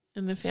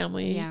in the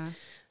family,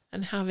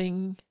 and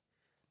having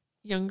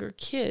younger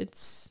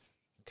kids,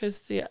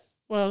 because I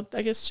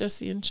guess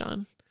Jesse and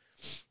Sean,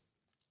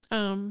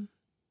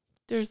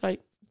 they're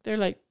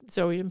like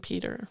Zoe and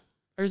Peter,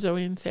 or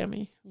Zoe and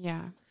Sammy.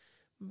 Yeah.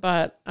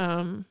 But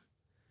I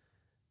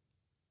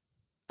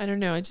don't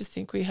know. I just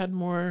think we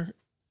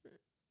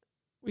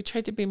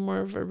tried to be more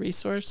of a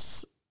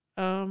resource,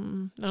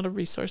 not a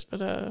resource,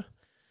 but a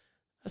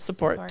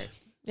support.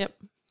 Yep.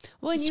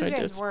 Well, and Just you trying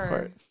to guys were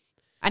support.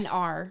 and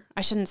are.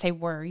 I shouldn't say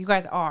were. You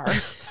guys are.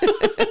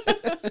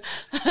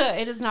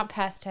 It is not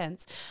past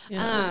tense.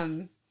 Yeah.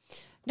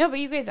 No, but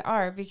you guys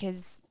are,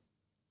 because,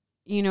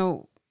 you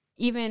know,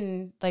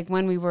 even like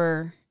when we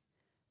were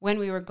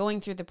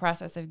going through the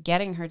process of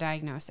getting her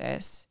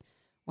diagnosis,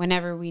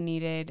 whenever we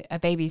needed a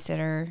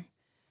babysitter,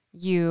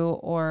 you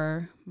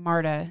or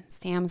Marta,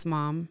 Sam's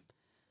mom,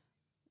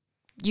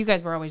 you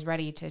guys were always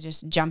ready to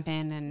just jump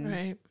in and,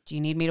 Right. do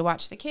you need me to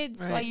watch the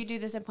kids while Right. you do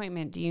this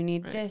appointment? Do you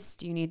need Right. this?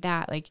 Do you need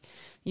that? Like,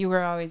 you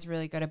were always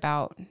really good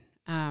about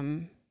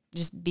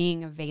just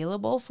being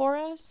available for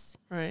us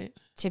Right.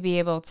 to be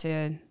able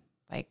to,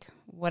 like,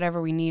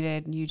 whatever we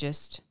needed, you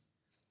just,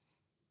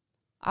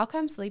 I'll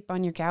come sleep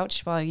on your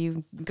couch while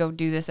you go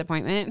do this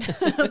appointment.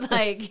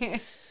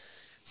 Like,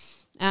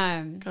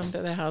 Come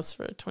to the house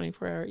for a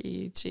 24-hour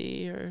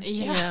EEG or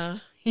Yeah.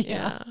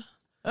 yeah.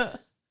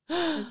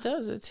 It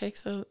does. It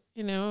takes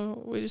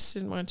we just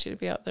didn't want you to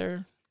be out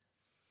there,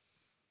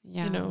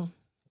 yeah.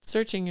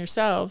 searching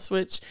yourselves,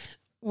 which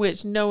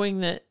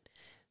knowing that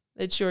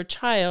it's your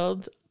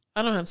child,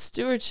 I don't have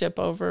stewardship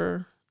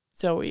over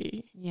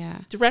Zoe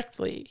Yeah.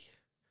 directly.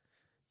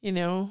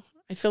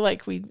 I feel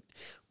like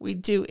we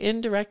do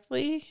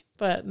indirectly,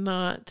 but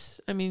not,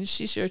 I mean,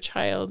 she's your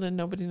child and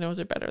nobody knows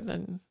her better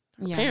than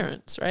her Yeah.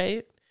 parents,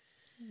 right?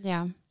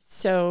 Yeah.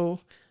 So,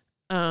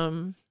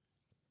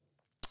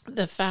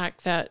 the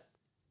fact that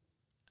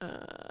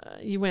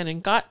you went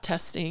and got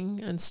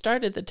testing and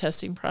started the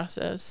testing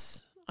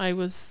process, I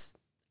was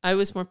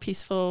more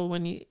peaceful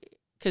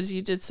because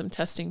you did some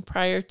testing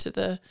prior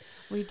to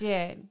We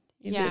did.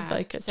 you Yeah. did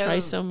like a So-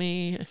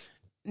 trisomy.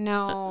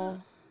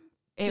 No,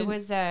 it didn't-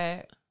 was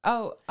I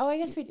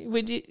guess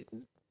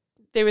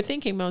They were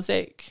thinking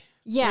mosaic,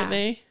 yeah. weren't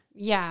they?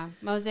 Yeah.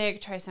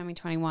 Mosaic trisomy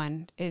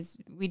 21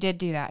 we did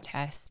do that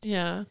test.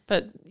 Yeah,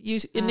 but you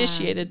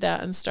initiated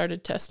that and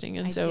started testing,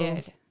 and I so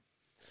did.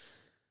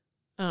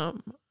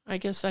 I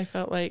guess I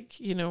felt like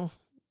you're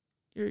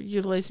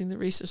utilizing the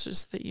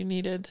resources that you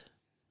needed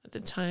at the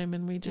time,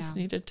 and we just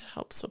Yeah. needed to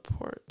help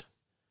support.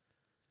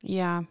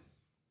 Yeah.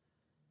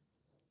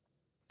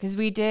 Because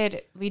we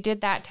did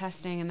that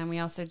testing, and then we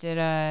also did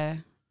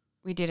a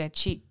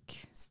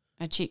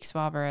cheek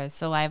swab or a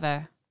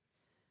saliva.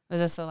 It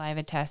was a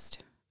saliva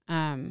test,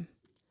 and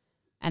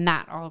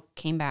that all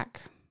came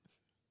back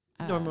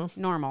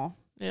normal.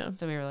 Yeah,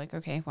 So we were like,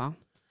 okay, well,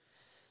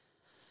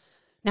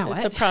 now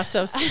it's what? a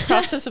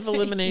process of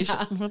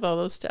elimination with all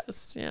those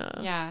tests.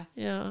 Yeah,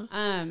 Yeah.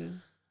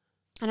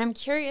 And I'm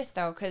curious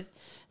though,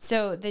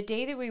 so the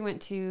day that we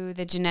went to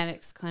the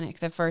genetics clinic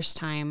the first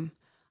time,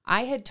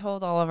 I had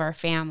told all of our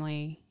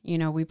family,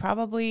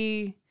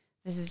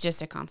 this is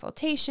just a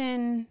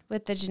consultation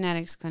with the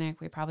genetics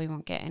clinic. We probably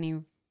won't get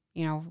any,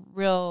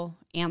 real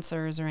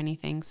answers or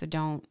anything. So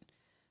don't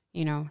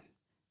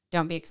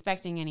be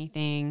expecting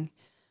anything.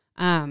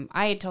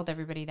 I had told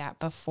everybody that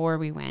before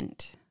we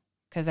went,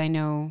 because I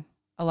know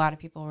a lot of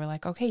people were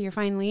like, okay, you're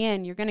finally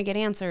in, you're going to get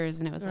answers.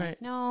 And it was Right.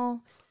 like,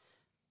 no,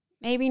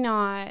 maybe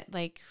not.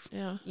 Like,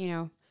 yeah.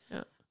 Yeah.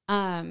 Yeah.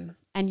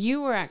 And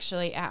you were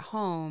actually at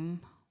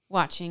home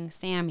watching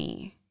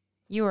Sammy.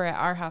 You were at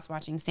our house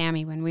watching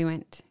Sammy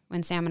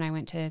when Sam and I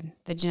went to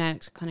the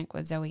genetics clinic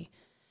with Zoe.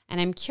 And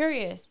I'm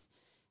curious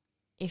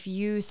if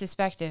you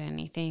suspected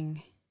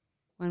anything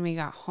when we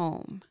got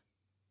home.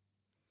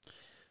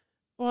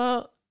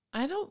 Well,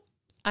 I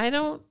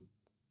don't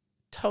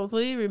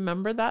totally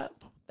remember that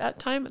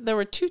time. There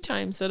were 2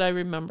 times that I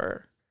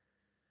remember.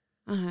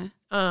 Uh-huh.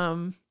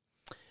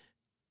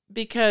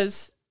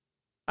 Because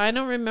I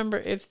don't remember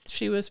if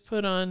she was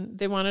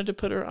they wanted to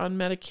put her on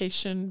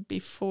medication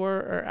before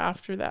or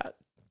after that.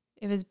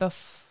 It was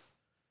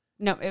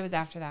No, it was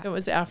after that. It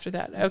was after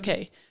that.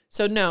 Okay.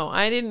 So no,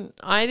 I didn't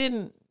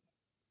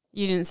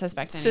You didn't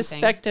suspect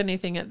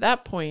anything. at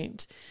that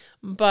point,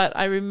 but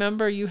I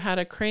remember you had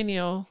a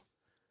cranial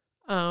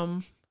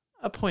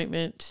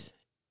appointment,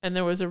 and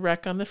there was a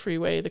wreck on the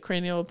freeway. The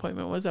cranial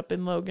appointment was up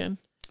in Logan.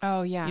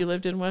 Oh, yeah. You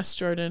lived in West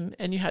Jordan,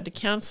 and you had to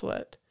cancel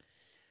it.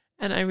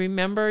 And I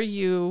remember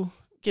you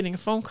getting a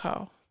phone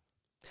call.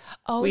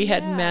 We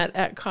had met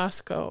at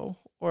Costco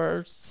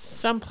or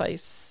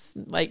someplace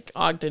like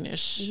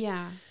Ogden-ish.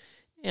 Yeah.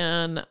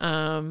 And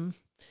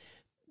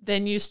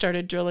then you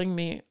started drilling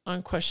me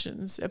on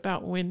questions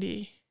about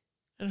Wendy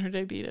and her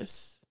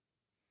diabetes.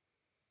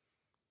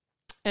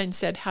 And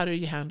said, how do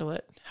you handle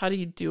it? How do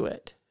you do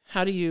it?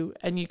 And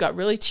you got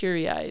really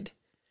teary-eyed.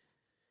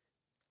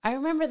 I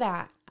remember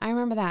that.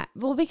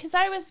 Well, because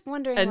I was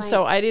wondering. And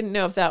so I didn't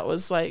know if that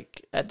was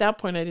at that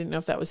point, I didn't know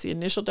if that was the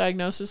initial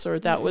diagnosis or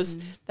that was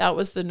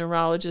the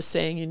neurologist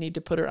saying you need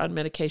to put her on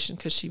medication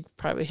because she's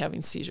probably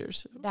having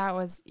seizures. That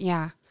was,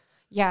 yeah.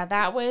 Yeah,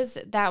 that was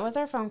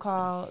our phone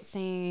call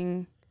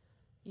saying,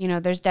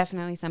 there's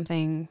definitely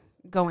something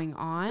going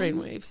on.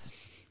 Brainwaves.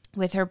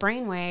 With her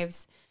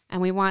brainwaves.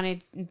 And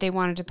they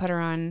wanted to put her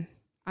on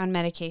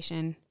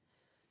medication.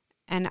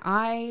 And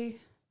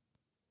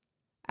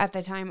at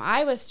the time,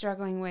 I was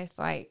struggling with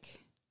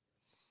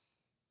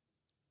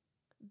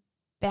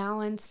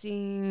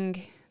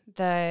balancing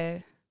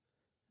the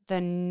the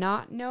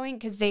not knowing,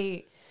 because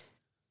they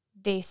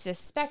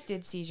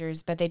suspected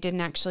seizures, but they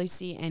didn't actually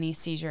see any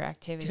seizure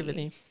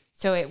activity.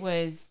 So it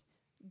was,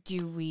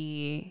 do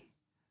we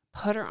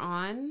put her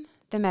on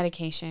the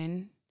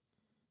medication,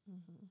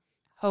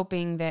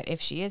 hoping that if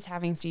she is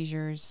having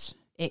seizures,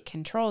 it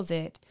controls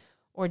it,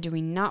 or do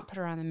we not put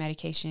her on the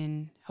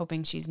medication,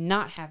 hoping she's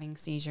not having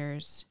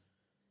seizures,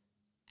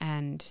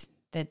 and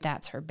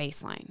that's her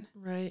baseline?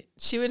 Right.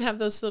 She would have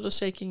those little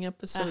shaking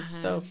episodes,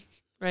 though,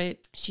 right?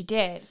 She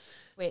did,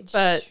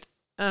 but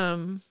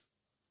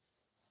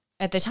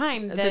at the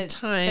time,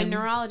 the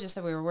neurologist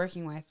that we were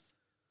working with,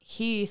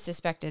 he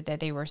suspected that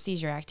they were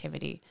seizure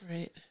activity.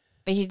 Right.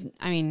 But he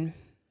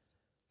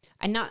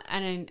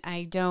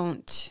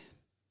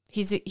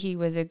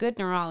was a good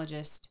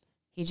neurologist.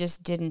 He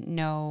just didn't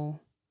know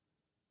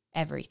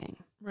everything.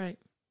 Right.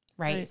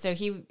 Right. So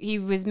he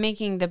was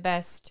making the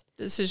best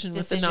decisions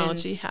with the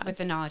knowledge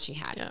he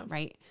had. Yeah.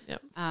 Right.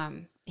 Yep.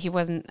 He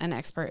wasn't an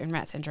expert in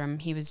Rett syndrome.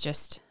 He was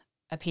just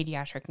a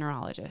pediatric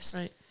neurologist.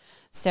 Right.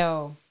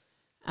 So,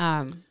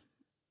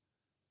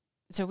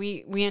 so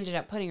we ended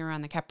up putting her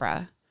on the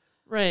Keppra.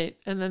 Right.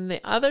 And then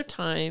the other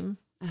time,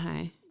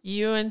 Uh-huh.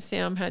 you and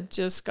Sam had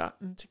just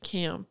gotten to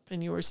camp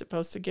and you were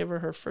supposed to give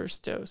her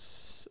first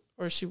dose,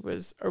 or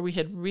we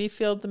had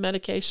refilled the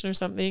medication or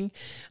something.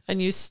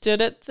 And you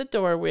stood at the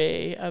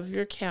doorway of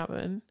your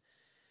cabin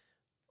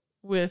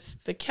with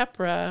the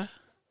Keppra.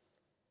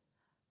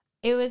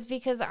 It was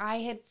because I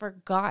had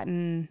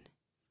forgotten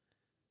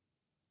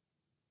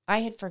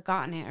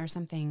it or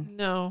something.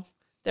 No,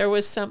 there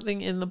was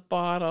something in the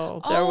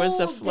bottle. There was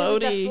a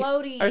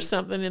floaty or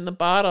something in the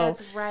bottle.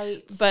 That's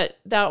right. But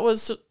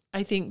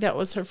I think that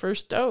was her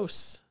first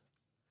dose.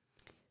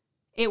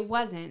 It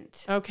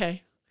wasn't.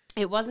 Okay.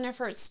 It wasn't her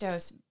first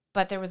dose,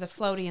 but there was a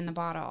floaty in the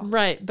bottle.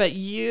 Right. But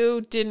you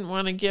didn't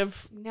want to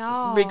give,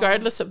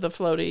 regardless of the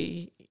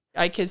floaty,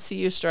 I could see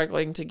you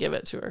struggling to give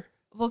it to her.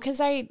 Well, because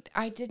I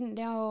didn't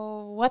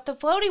know what the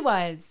floaty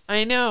was.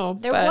 I know.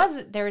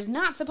 There is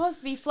not supposed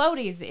to be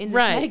floaties in this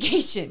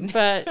medication.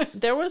 But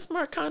there was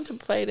more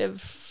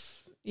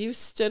contemplative. You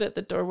stood at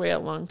the doorway a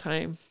long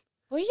time.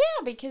 Well,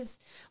 yeah, because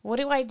what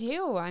do I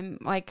do? I'm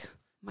like,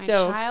 my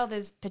child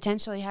is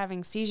potentially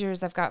having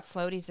seizures. I've got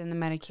floaties in the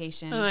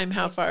medication. And I'm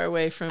how far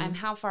away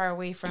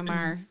from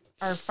our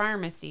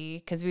pharmacy,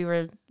 because we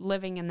were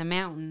living in the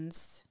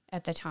mountains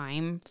at the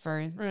time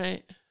for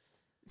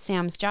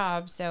Sam's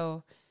job.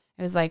 So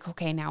it was like,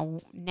 okay,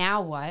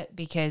 now what?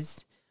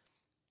 Because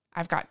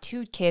I've got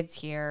 2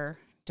 kids here.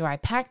 Do I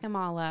pack them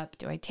all up?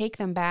 Do I take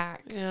them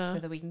back so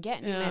that we can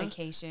get new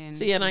medication?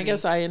 See, and I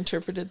guess I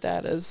interpreted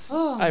that as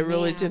I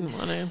really didn't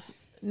want to.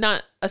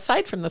 Not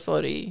aside from the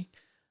floaty,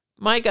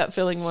 my gut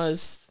feeling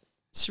was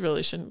she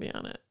really shouldn't be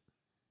on it.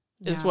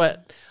 Is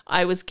what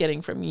I was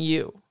getting from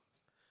you.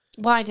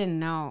 Well, I didn't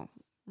know.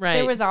 Right.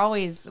 There was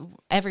always,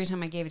 every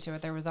time I gave it to her,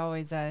 there was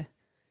always a,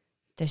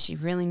 does she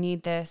really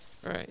need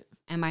this? Right.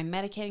 Am I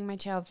medicating my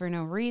child for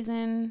no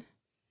reason?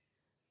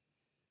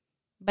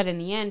 But in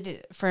the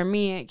end, for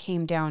me, it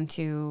came down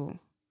to,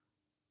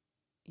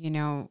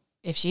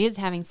 if she is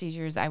having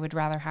seizures, I would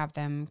rather have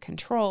them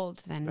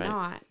controlled than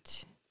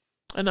not.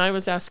 And I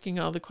was asking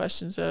all the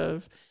questions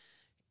of,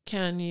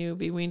 can you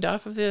be weaned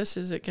off of this?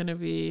 Is it going to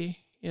be,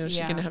 is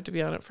she going to have to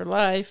be on it for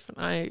life?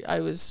 And I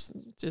was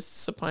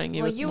just supplying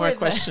you with more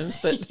questions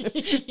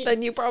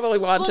than you probably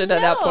wanted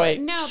at that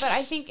point. No, but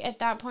I think at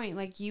that point,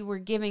 like, you were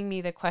giving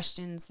me the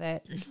questions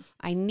that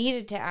I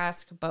needed to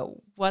ask, but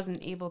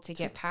wasn't able to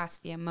get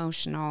past the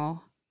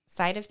emotional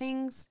side of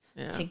things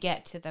to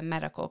get to the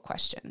medical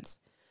questions.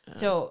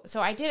 So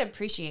I did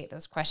appreciate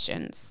those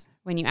questions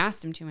when you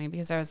asked them to me,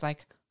 because I was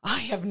like,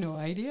 I have no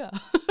idea.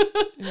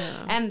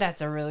 And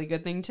that's a really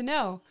good thing to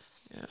know.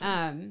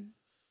 Yeah.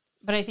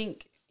 But I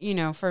think,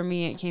 for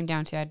me, it came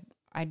down to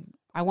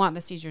I want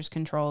the seizures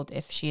controlled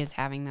if she is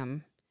having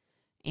them.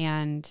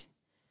 And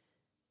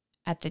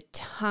at the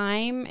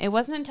time, it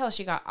wasn't until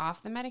she got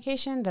off the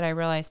medication that I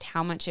realized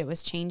how much it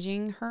was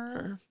changing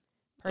her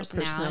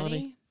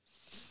personality.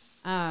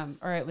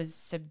 Or it was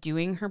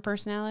subduing her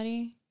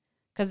personality.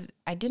 Because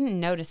I didn't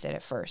notice it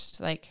at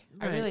first. Like,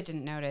 I really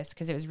didn't notice,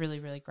 because it was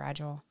really, really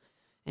gradual.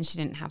 And she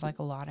didn't have, like,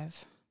 a lot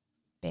of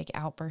big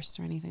outbursts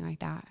or anything like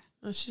that.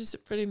 Well, she's a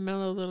pretty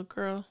mellow little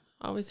girl.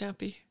 Always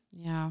happy.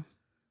 Yeah.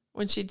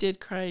 When she did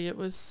cry, it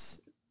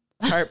was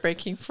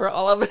heartbreaking for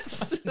all of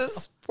us.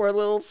 This poor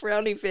little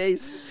frowny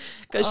face.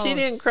 Because she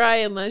didn't cry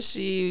unless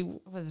she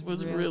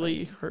was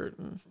really hurt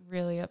and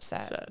really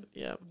upset.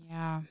 Yep.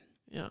 Yeah.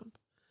 Yeah.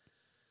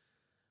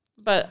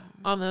 But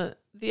on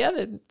the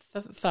other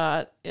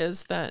thought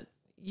is that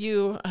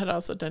you had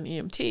also done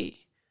EMT.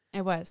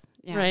 It was.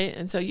 Yeah. Right.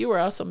 And so you were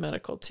also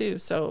medical too.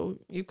 So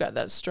you've got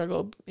that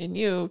struggle in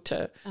you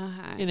to,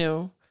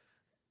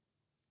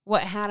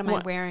 what hat am I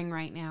wearing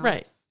right now?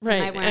 Right.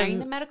 Right. Am I wearing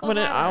the medical hat?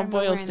 When it all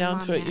boils down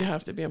to it, you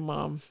have to be a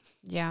mom.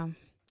 Yeah.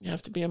 You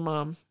have to be a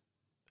mom.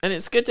 And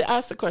it's good to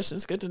ask the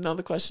questions, good to know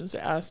the questions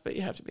to ask, but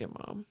you have to be a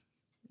mom.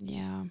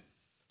 Yeah.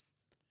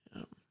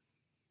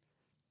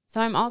 So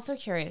I'm also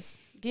curious,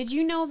 did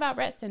you know about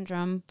Rett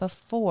syndrome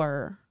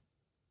before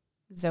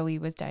Zoe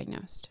was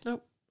diagnosed?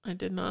 Nope, I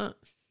did not.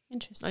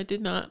 Interesting. I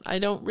did not. I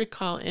don't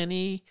recall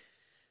any.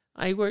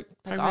 I worked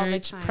Like all the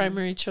time.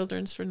 primary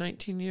children's for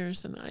 19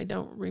 years, and I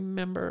don't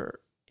remember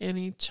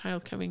any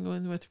child coming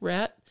in with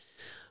Rett.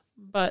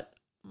 But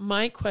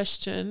my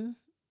question,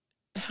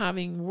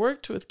 having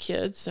worked with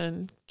kids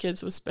and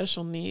kids with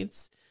special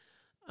needs,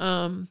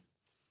 was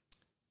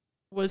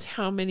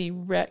how many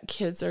Rett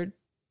kids are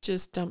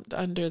just dumped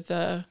under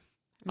the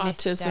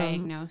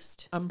autism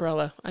Misdiagnosed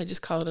umbrella. I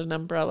just call it an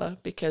umbrella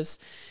because,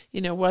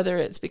 whether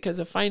it's because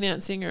of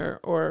financing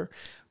or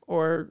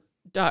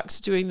docs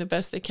doing the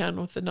best they can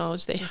with the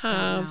knowledge they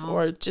have,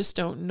 or just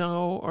don't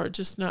know, or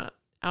just not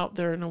out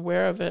there and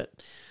aware of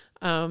it.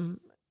 And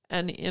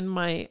in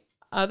my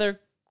other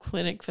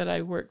clinic that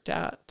I worked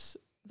at,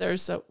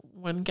 there's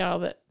one gal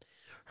that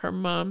her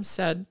mom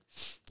said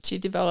she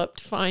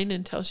developed fine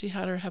until she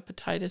had her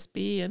hepatitis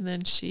B, and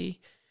then she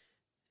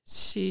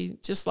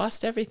just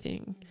lost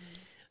everything. Mm-hmm.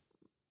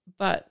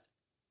 But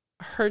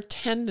her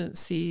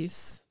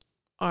tendencies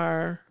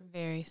are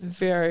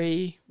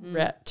very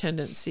Rett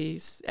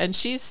tendencies. And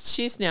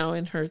she's now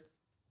in her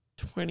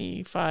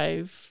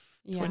 25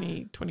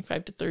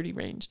 to 30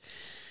 range.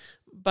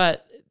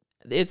 But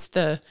it's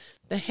the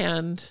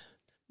hand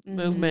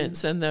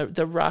movements and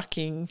the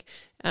rocking.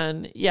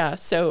 And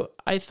so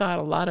I thought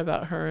a lot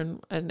about her.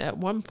 And at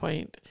one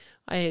point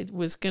I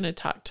was going to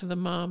talk to the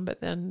mom, but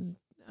then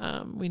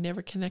we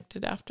never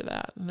connected after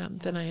that. And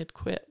then I had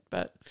quit.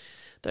 But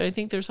I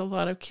think there's a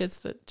lot of kids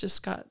that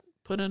just got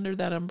put under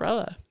that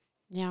umbrella.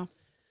 Yeah.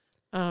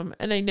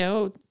 And I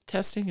know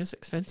testing is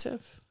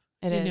expensive.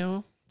 It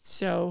is.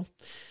 So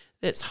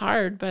it's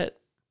hard, but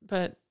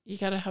you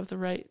got to have the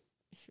right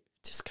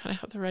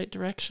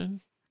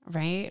direction.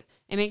 Right.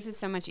 It makes it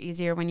so much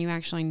easier when you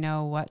actually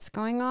know what's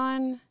going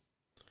on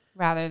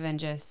rather than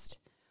just,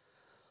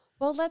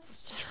 well,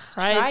 let's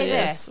try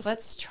this.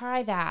 Let's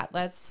try that.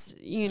 Let's,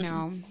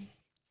 yeah.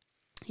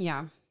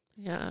 Yeah.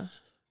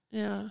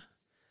 Yeah.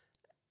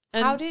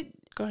 And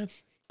go ahead.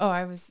 Oh,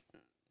 I was,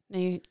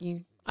 no,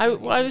 you. I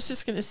was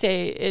just going to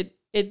say it,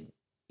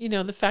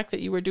 the fact that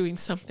you were doing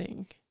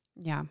something.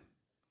 Yeah.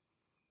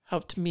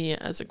 Helped me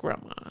as a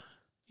grandma,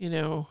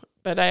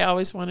 but I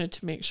always wanted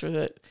to make sure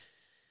that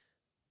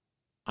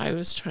I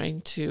was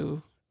trying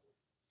to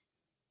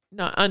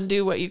not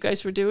undo what you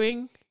guys were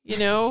doing.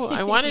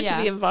 I wanted to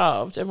be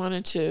involved. I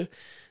wanted to,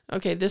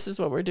 okay, this is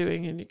what we're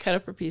doing. And you cut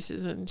up her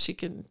pieces and she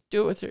can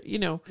do it with her,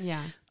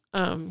 Yeah.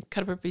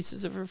 Cut up her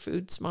pieces of her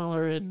food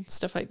smaller and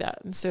stuff like that.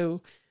 And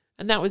so,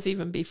 and that was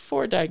even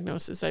before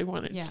diagnosis. I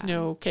wanted to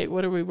know, okay,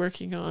 what are we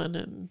working on?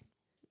 And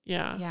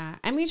yeah.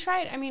 And we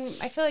tried,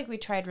 I feel like we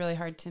tried really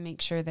hard to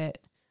make sure that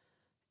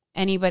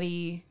any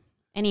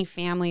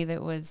family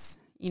that was,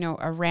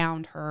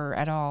 around her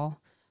at all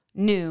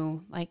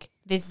knew, like,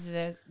 this is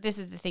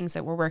the things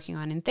that we're working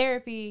on in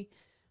therapy.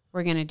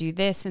 We're going to do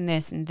this and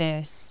this and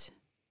this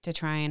to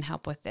try and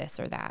help with this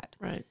or that.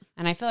 Right.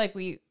 And I feel like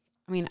we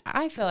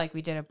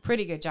did a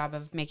pretty good job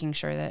of making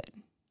sure that,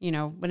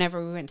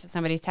 whenever we went to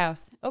somebody's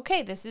house,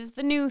 okay, this is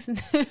the new,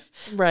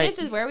 right. This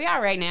is where we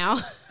are right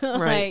now.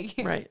 Right.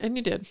 Right. And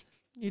you did.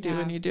 You do,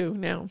 and you do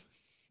now.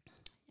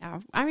 Yeah.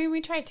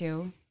 We try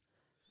to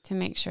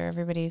make sure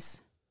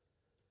everybody's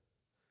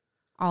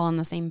all on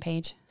the same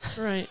page.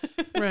 Right.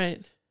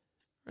 Right.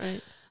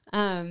 Right.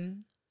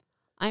 I'm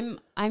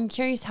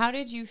curious, how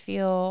did you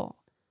feel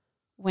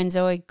when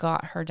Zoe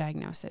got her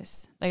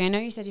diagnosis? Like, I know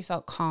you said you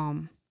felt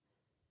calm,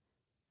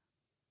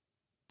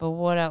 but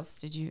what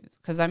else did you,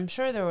 because I'm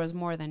sure there was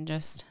more than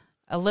just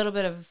a little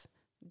bit of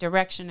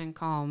direction and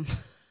calm.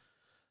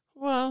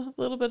 Well,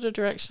 a little bit of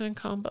direction and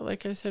calm, but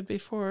like I said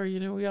before,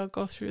 we all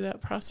go through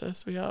that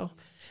process.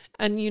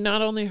 And you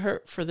not only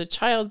hurt for the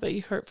child, but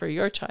you hurt for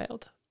your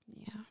child.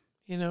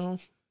 Yeah.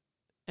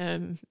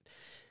 And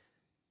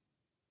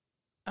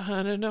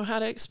I don't know how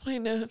to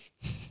explain it.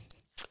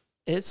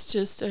 It's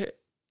just,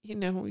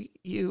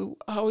 you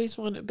always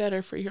want it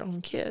better for your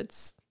own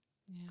kids.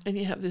 Yeah. And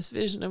you have this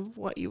vision of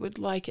what you would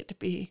like it to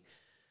be.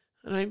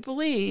 And I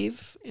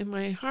believe in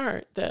my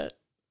heart that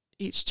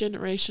each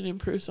generation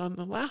improves on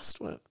the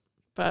last one.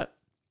 But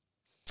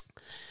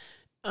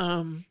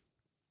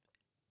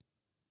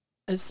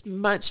as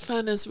much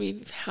fun as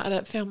we've had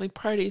at family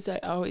parties, I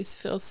always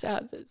feel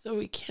sad that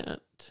Zoe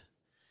can't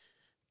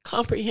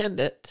comprehend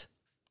it.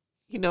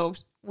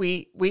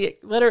 We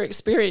let her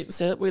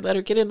experience it. We let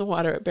her get in the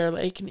water at Bear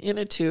Lake and in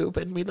a tube,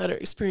 and we let her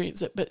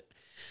experience it. But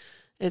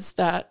it's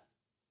that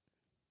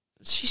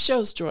she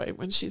shows joy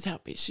when she's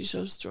happy. She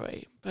shows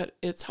joy, but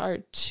it's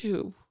hard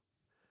to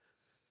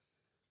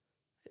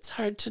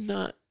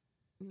not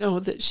know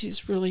that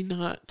she's really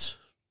not.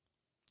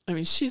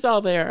 She's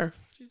all there.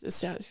 She's a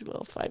sassy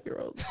little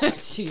 5-year-old.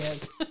 She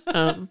is.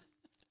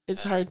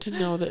 It's hard to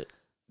know that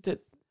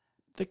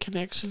the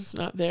connection's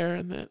not there,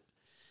 and that,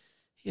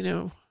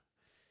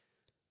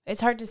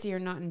 it's hard to see her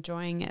not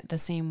enjoying it the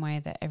same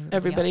way that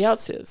everybody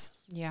else is.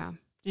 Yeah.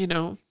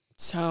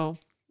 So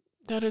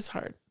that is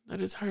hard. That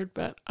is hard.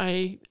 But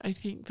I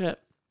think that,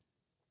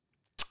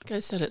 like I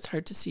said, it's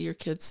hard to see your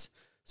kids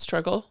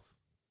struggle.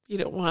 You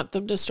don't want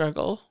them to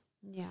struggle.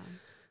 Yeah.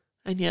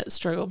 And yet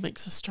struggle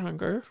makes us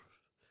stronger.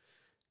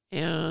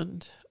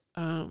 And,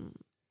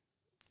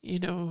 you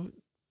know,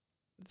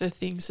 the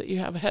things that you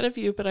have ahead of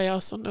you, but I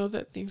also know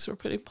that things were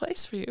put in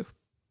place for you.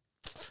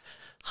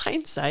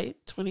 Hindsight,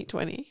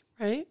 2020,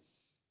 right?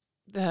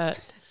 That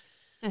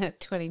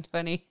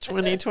 2020.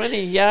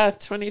 2020, yeah,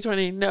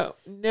 2020. No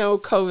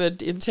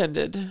COVID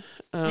intended.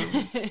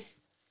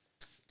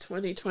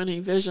 2020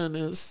 vision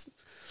is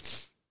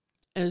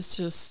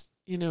just,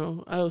 you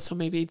know, oh, so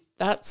maybe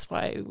that's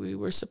why we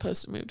were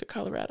supposed to move to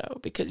Colorado,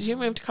 because you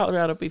moved to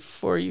Colorado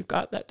before you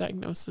got that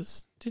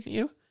diagnosis, didn't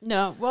you?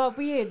 No, well,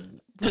 we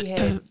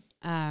had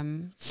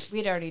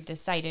already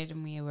decided,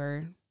 and we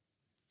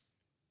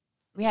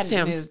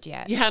hadn't moved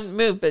yet. You hadn't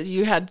moved, but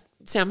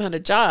Sam had a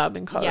job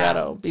in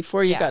Colorado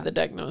before you got the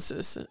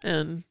diagnosis,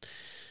 and,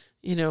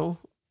 you know,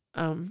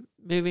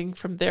 moving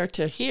from there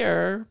to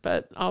here,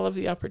 but all of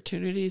the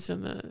opportunities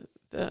and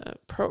the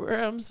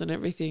programs and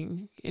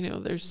everything, you know,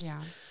 there's,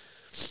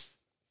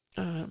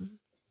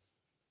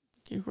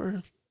 you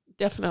were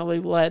definitely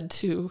led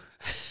to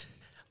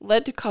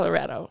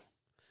Colorado,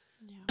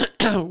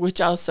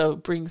 which also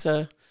brings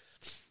a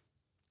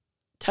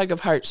tug of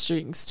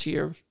heartstrings to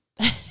your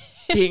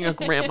being a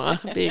grandma.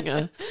 Being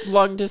a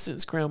long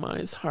distance grandma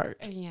is hard.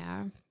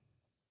 Yeah,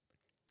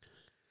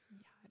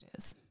 it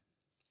is.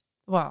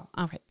 Well,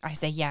 okay, I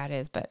say it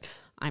is, but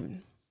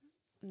I'm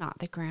not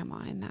the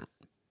grandma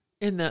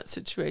in that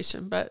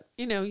situation. But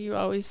you know, you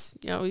always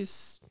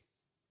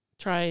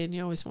try, and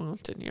you always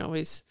want, and you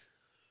always,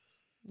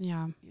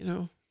 you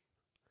know,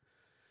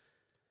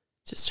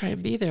 just try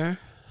and be there.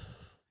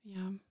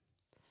 Yeah.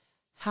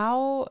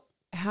 How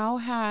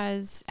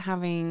has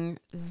having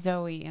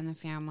Zoe in the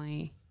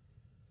family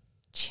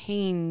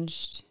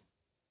changed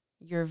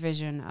your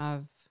vision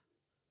of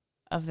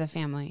the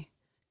family?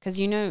 Because,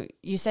 you know,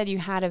 you said you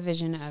had a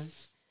vision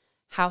of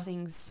how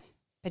things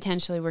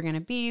potentially were going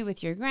to be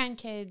with your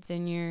grandkids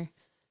and your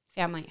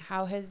family.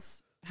 How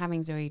has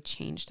having Zoe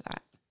changed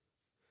that?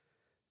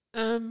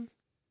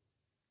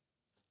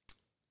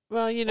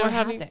 Well, you know,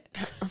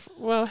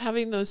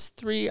 having those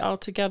three all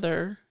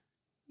together,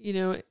 you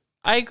know,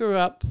 I grew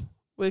up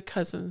with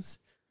cousins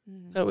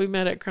that we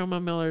met at Grandma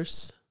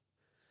Miller's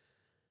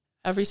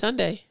every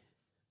Sunday,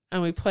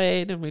 and we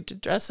played, and we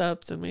did dress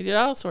ups, and we did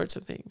all sorts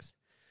of things,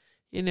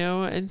 you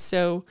know. And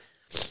so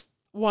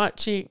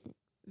watching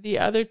the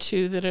other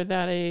two that are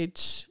that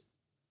age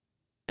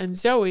and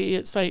Zoe,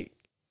 it's like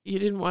you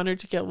didn't want her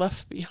to get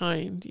left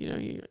behind. You know,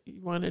 you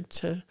wanted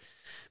to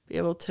be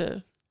able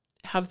to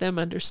have them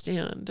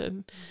understand.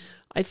 And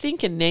I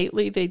think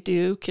innately they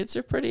do. Kids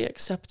are pretty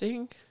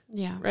accepting.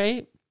 Yeah.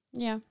 Right?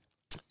 Yeah.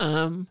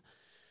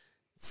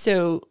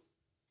 So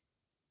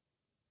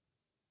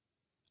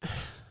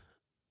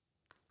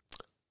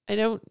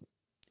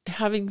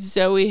having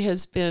Zoe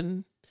has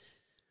been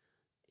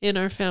in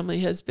our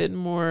family has been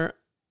more,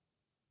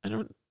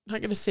 not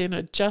going to say an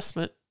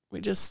adjustment.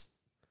 Well,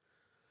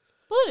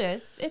 it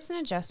is. It's an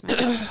adjustment.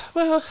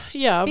 Well,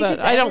 yeah, because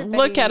but I don't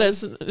look at it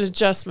as an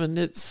adjustment.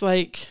 It's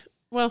like,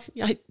 well,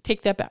 I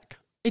take that back.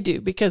 I do,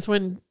 because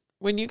when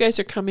you guys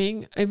are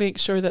coming, I make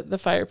sure that the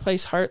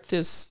fireplace hearth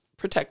is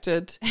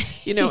protected.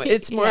 You know,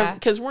 it's more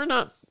because we're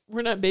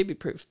not baby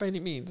proof by any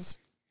means.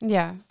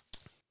 Yeah.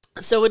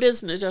 So it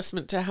is an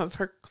adjustment to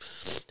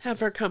have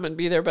her come and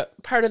be there.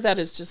 But part of that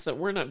is just that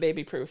we're not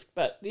baby proof.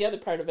 But the other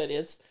part of it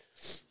is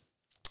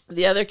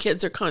the other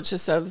kids are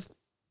conscious of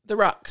the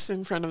rocks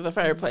in front of the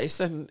fireplace,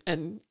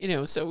 and you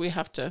know, so we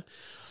have to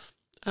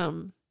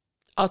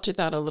alter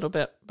that a little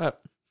bit.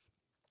 But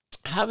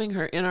having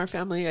her in our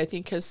family, I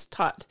think, has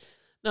taught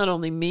not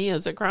only me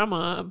as a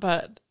grandma,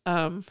 but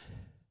has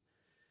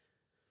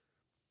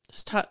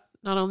taught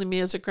not only me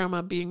as a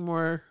grandma being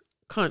more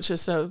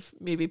conscious of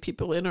maybe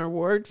people in our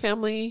ward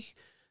family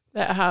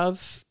that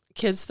have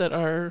kids that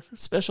are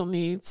special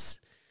needs.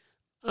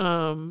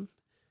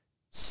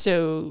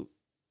 So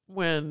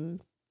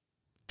when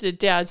the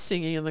dad's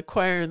singing in the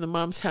choir and the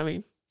mom's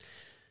having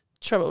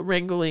trouble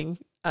wrangling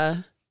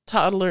a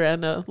toddler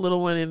and a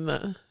little one in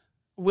the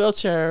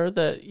wheelchair,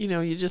 that, you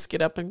know, you just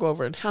get up and go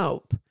over and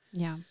help.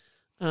 Yeah.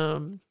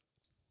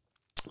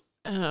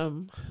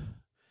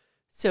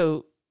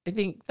 So I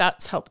think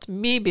that's helped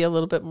me be a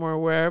little bit more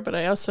aware, but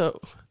I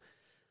also,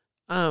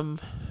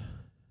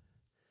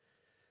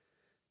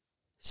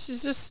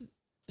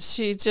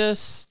 she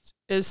just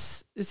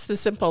is, it's the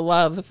simple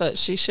love that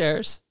she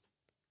shares.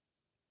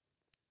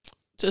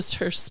 Just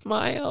her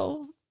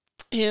smile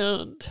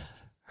and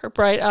her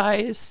bright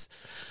eyes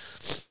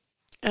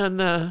and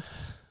the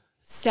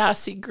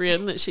sassy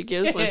grin that she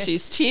gives when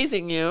she's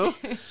teasing you.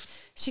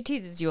 She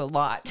teases you a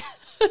lot.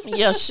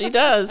 Yes, she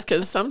does,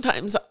 because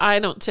sometimes I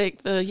don't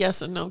take the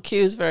yes and no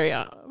cues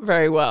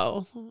very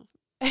well.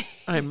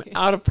 I'm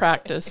out of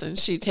practice, and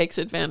she takes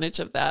advantage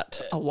of that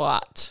a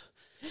lot.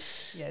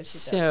 Yes,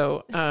 she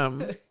does.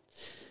 So,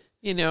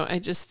 you know, I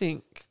just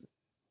think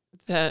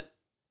that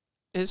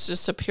it's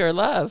just a pure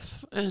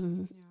love,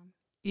 and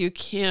you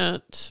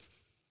can't,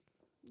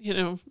 you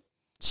know,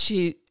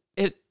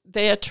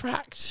 they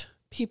attract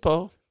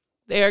people.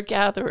 They are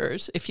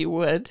gatherers, if you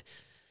would.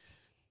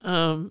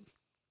 their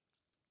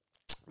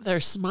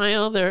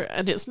smile,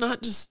 and it's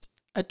not just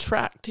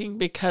attracting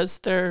because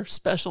they're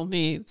special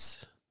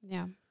needs.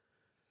 Yeah.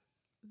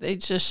 They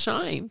just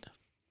shine.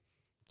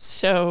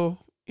 So,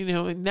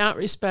 in that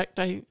respect,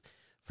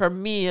 for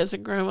me as a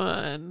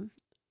grandma and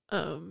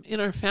in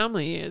our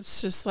family,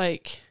 it's just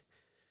like,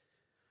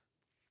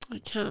 I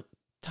can't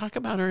talk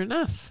about her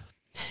enough.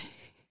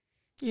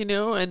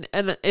 And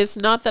it's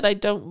not that I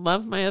don't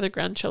love my other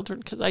grandchildren,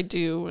 because I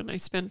do, and I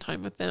spend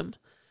time with them,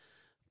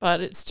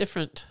 but it's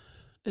different.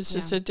 It's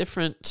just a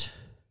different,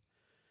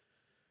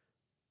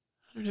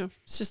 I don't know.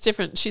 It's just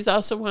different. She's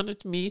also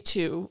wanted me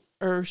to,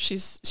 or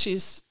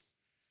she's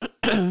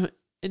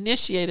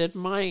initiated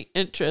my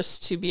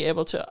interest to be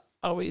able to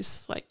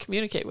always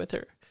communicate with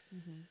her.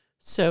 Mm-hmm.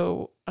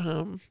 So,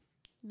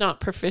 not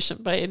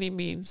proficient by any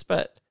means,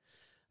 but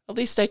at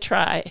least I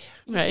try,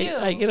 right?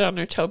 I get on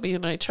her Toby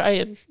and I try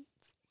and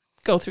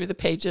go through the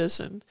pages,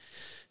 and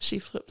she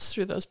flips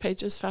through those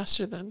pages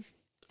faster than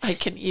I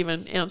can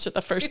even answer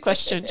the first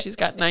question. She's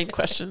got 9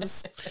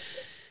 questions,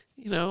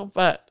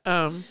 but,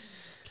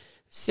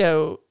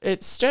 so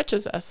it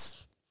stretches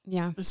us.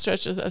 Yeah. It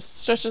stretches us,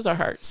 stretches our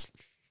hearts.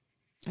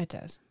 It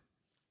does.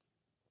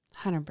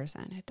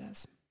 100% it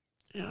does.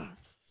 Yeah.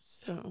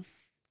 So.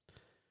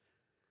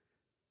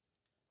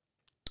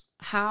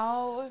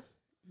 How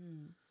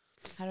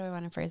do I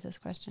want to phrase this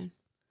question?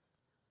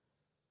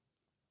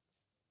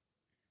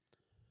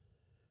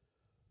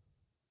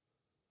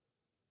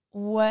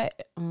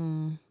 What?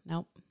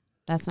 Nope.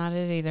 That's not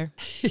it either.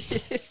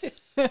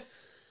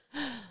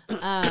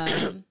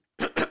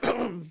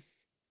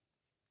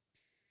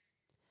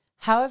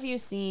 How have you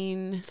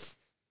seen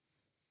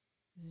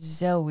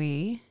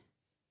Zoe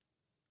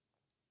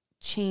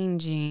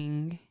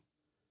changing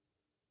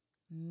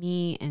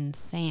me and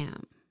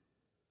Sam?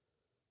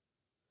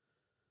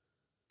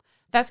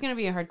 That's going to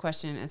be a hard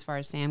question as far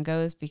as Sam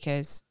goes,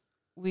 because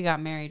we got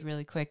married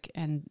really quick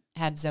and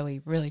had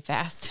Zoe really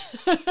fast.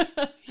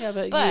 Yeah,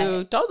 but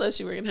you told us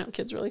you were going to have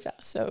kids really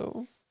fast,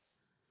 so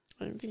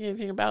I didn't think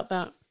anything about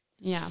that.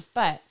 Yeah,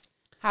 but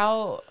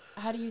how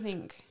do you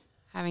think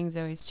having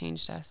Zoe's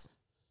changed us?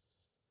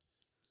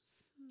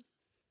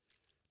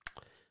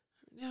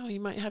 No, you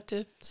might have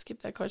to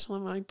skip that question.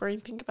 Let my brain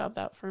think about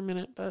that for a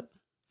minute. But,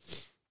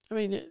 I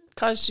mean, it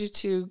caused you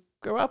to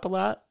grow up a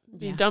lot.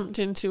 You dumped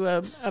into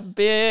a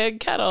big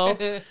kettle,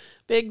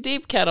 big,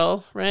 deep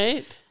kettle,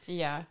 right?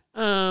 Yeah.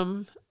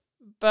 But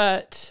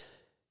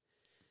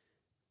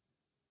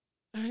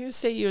I'm going to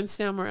say you and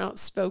Sam were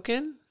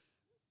outspoken.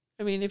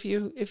 I mean, if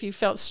you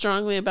felt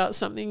strongly about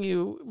something,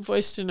 you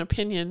voiced an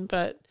opinion,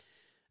 but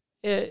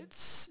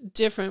it's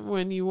different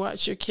when you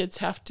watch your kids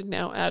have to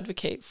now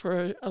advocate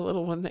for a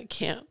little one that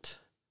can't,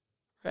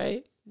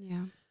 right?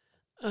 Yeah.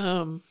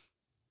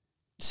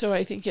 So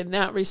I think in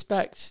that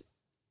respect,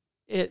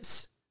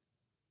 it's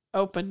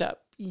opened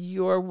up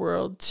your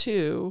world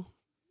too,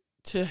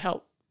 to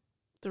help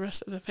the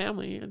rest of the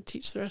family and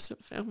teach the rest of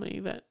the family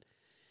that,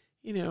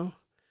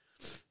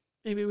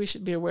 maybe we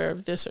should be aware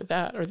of this or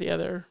that or the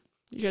other.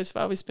 You guys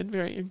have always been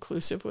very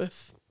inclusive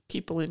with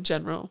people in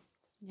general.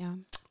 Yeah.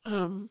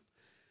 In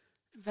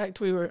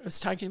fact, I was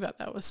talking about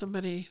that with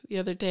somebody the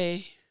other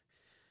day,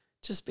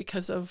 just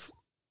because of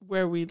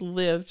where we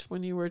lived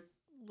when you were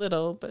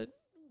little, but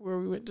where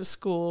we went to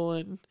school,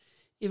 and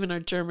even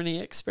our Germany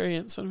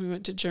experience when we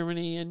went to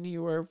Germany, and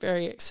you were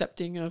very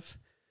accepting of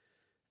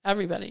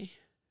everybody.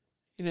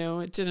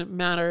 It didn't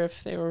matter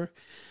if they were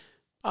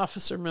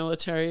officer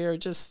military or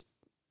just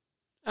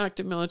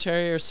active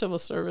military or civil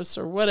service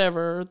or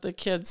whatever, the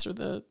kids or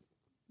the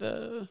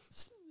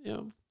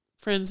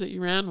friends that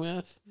you ran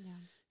with. Yeah.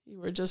 You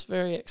were just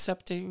very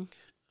accepting.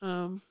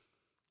 I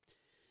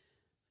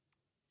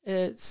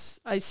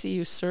see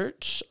you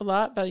search a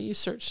lot, but you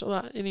searched a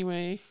lot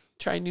anyway.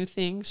 Try new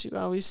things. You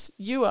always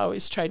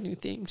tried new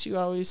things. You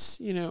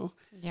always,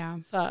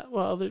 thought,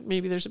 well,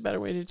 maybe there's a better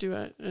way to do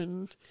it.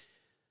 And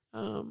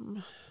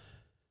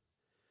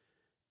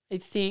I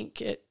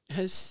think it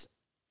has,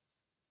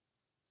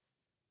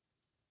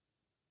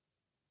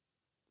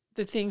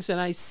 the things that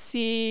I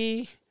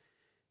see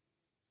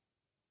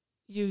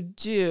you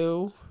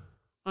do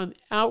on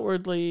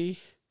outwardly,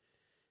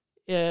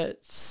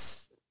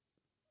 it's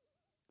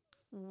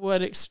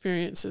what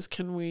experiences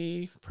can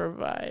we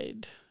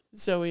provide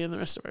Zoe and the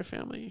rest of our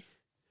family,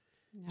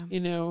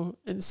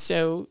 and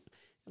so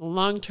in a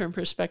long-term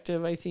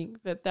perspective, I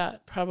think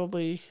that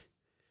probably,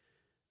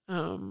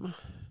 I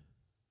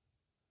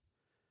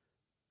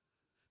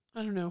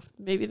don't know,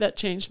 maybe that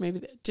changed, maybe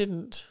that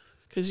didn't,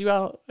 because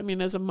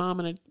as a mom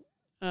and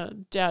a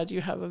dad,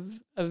 you have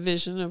a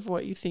vision of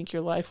what you think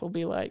your life will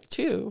be like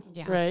too,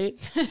 right?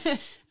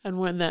 And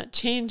when that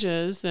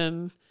changes,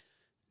 then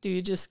do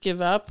you just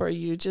give up, or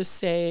you just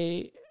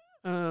say,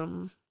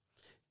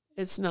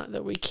 it's not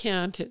that we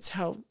can't, it's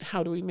how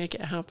do we make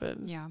it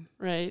happen? Yeah.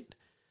 Right?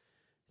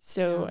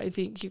 So I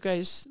think you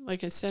guys,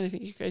 like I said, I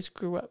think you guys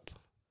grew up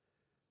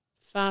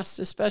fast,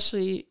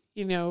 especially,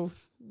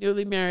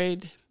 newly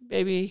married,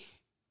 baby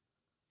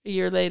a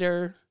year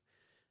later,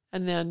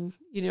 and then,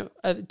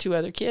 2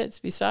 other kids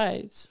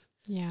besides.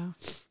 Yeah.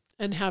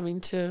 and having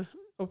to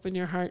open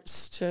your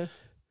hearts to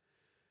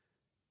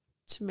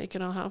make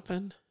it all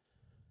happen.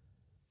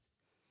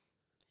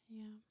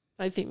 Yeah.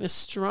 I think the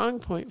strong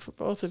point for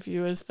both of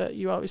you is that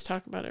you always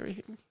talk about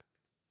everything.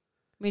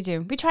 We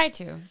do. We try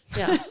to.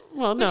 Yeah.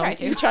 Well, no, try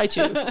to. you try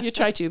to. You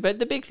try to. But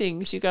the big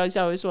things, you guys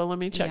always, well, let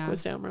me check Yeah. with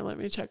Sam or let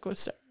me check with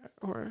Sarah.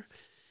 Or,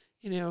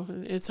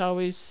 it's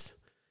always,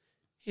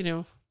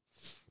 like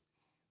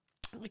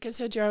I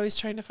said, you're always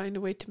trying to find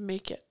a way to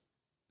make it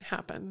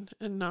happen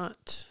and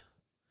not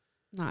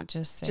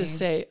just just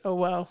say, oh,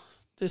 well,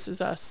 this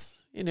is us.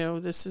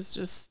 This is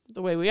just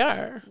the way we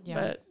are. Yeah.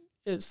 But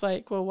it's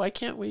like, well, why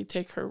can't we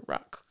take her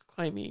rock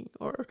climbing?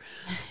 Or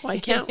why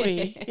can't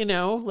we,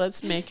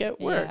 let's make it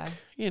work,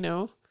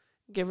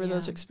 give her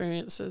those Yeah.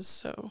 experiences.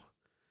 So,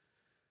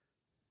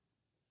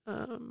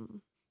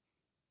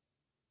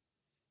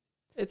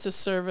 it's a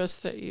service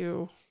that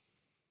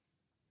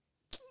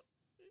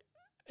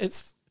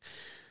it's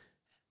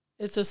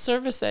a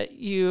service that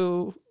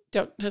you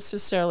don't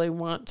necessarily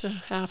want to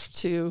have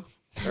to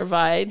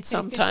provide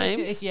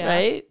sometimes, Yeah.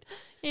 right?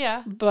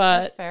 Yeah.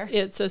 But That's fair.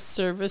 it's a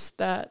service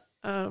that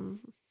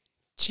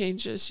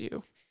changes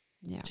you,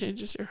 Yeah.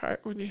 changes your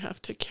heart when you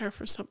have to care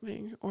for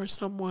something or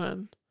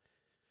someone,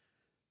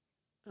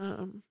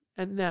 and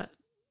that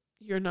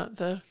you're not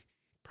the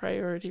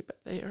priority,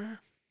 but they are.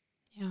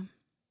 Yeah.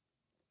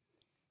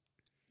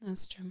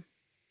 That's true.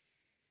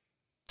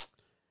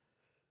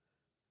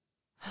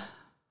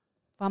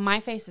 Well, my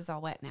face is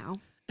all wet now.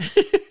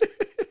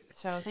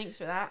 So thanks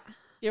for that.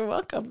 You're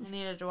welcome. I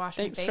needed to wash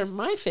Thanks my for face.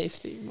 my face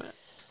being wet.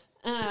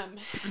 Yeah.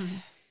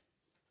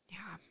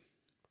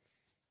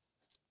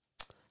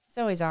 It's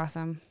always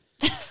awesome.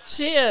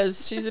 She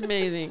is. She's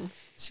amazing.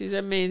 She's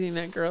amazing,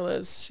 that girl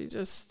is.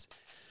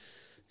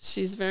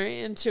 She's very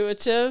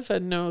intuitive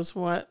and knows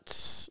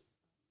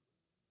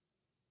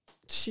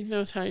she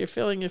knows how you're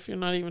feeling if you're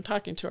not even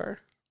talking to her.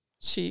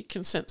 She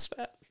can sense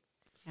that.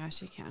 Yeah,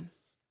 she can.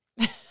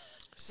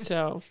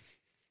 So,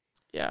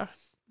 yeah.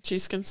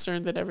 She's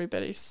concerned that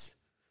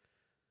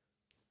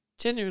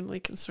genuinely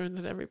concerned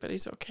that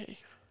everybody's okay.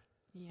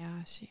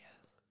 Yeah, she is.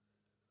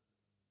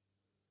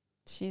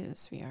 She's a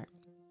sweetheart.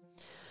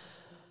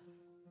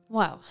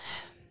 Well,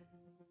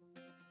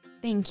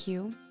 thank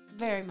you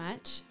very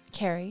much,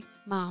 Carrie,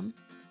 Mom,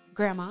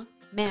 Grandma,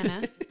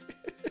 Manna,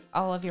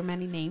 all of your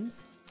many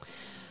names.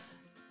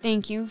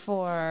 Thank you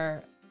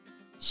for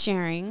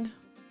sharing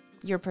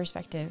your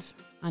perspective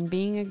on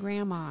being a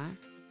grandma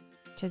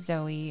to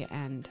Zoe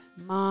and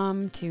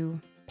mom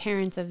to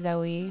parents of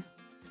Zoe.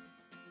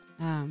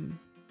 I've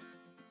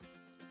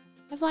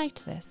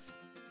liked this.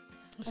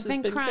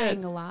 I've been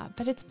crying a lot,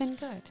 but it's been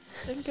good.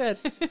 It's been good.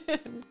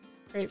 I'm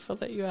grateful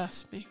that you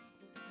asked me.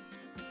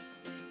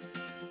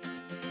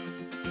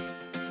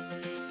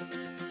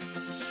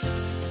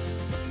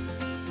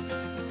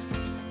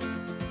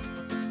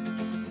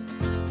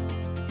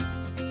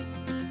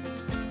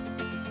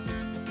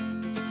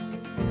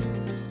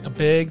 A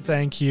big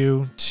thank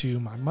you to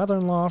my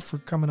mother-in-law for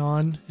coming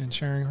on and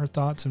sharing her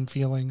thoughts and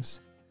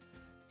feelings.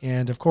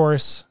 And of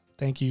course,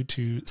 thank you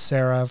to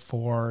Sarah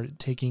for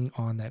taking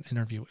on that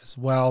interview as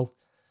well.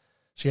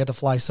 She had to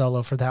fly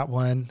solo for that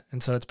one.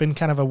 And so it's been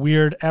kind of a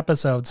weird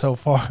episode so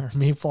far.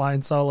 Me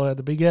flying solo at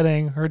the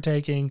beginning, her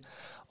taking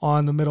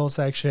on the middle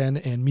section,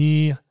 and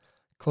me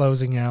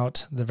closing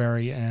out the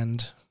very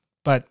end.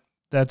 But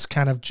that's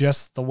kind of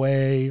just the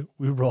way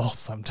we roll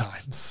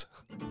sometimes.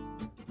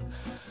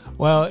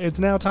 Well, it's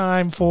now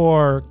time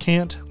for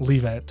Can't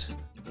Leave It.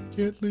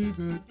 Can't leave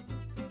it.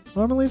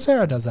 Normally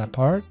Sarah does that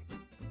part,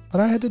 but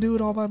I had to do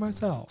it all by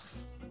myself.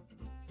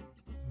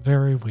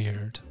 Very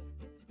weird.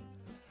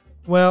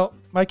 Well,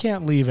 my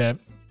Can't Leave It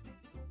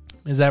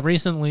is that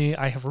recently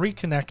I have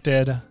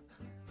reconnected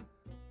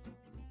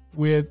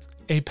with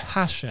a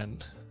passion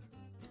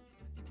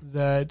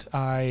that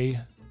I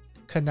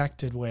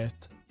connected with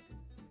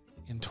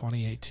in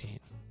 2018.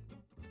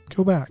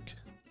 Go back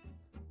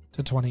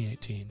to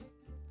 2018.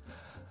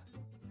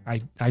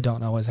 I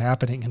don't know what's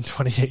happening in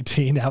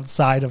 2018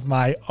 outside of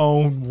my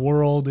own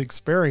world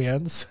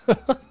experience.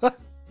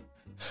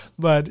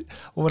 But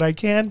what I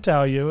can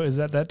tell you is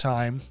at that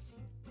time,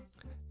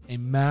 a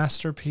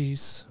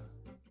masterpiece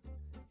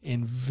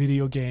in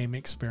video game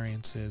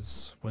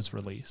experiences was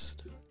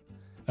released.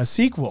 A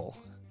sequel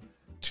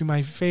to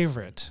my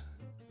favorite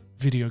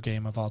video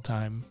game of all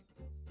time,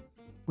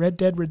 Red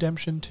Dead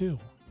Redemption 2,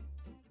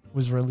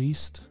 was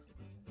released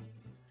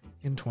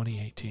in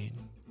 2018.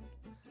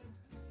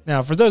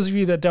 Now, for those of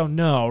you that don't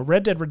know,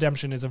 Red Dead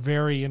Redemption is a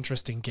very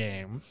interesting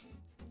game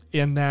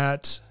in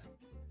that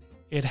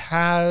it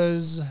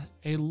has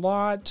a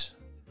lot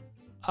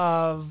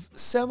of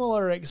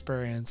similar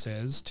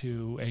experiences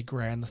to a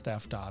Grand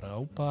Theft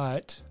Auto,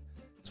 but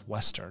it's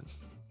Western.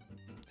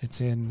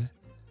 It's in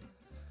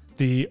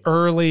the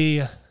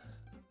early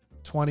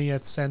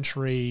 20th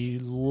century,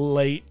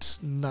 late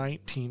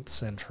 19th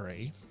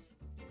century.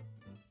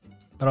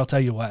 But I'll tell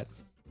you what,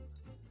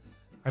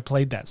 I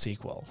played that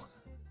sequel.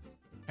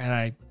 And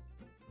I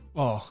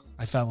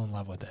fell in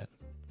love with it.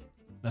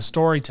 The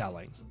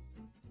storytelling,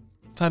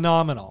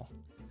 phenomenal.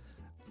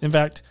 In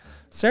fact,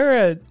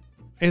 Sarah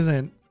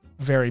isn't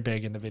very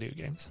big into video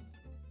games.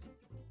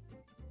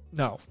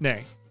 No.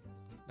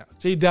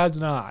 She does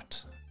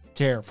not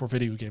care for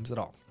video games at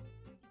all.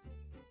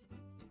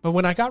 But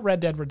when I got Red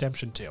Dead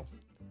Redemption 2, I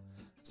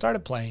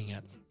started playing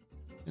it.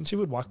 And she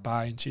would walk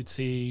by and she'd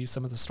see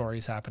some of the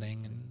stories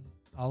happening. And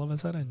all of a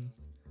sudden,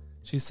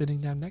 she's sitting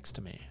down next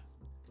to me.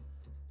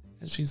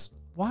 And she's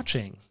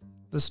watching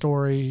the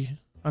story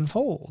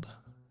unfold.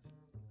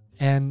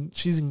 And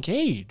she's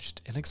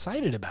engaged and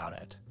excited about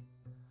it.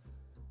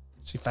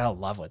 She fell in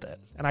love with it.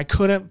 And I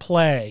couldn't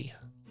play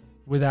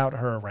without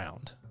her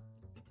around.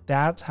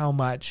 That's how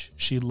much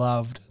she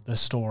loved the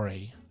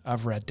story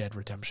of Red Dead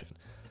Redemption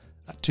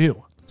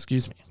 2.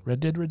 Red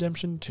Dead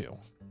Redemption 2.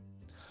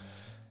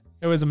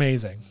 It was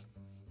amazing.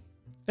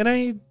 And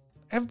I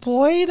have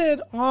played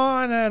it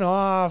on and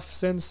off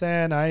since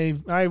then. I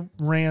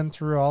ran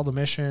through all the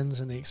missions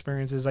and the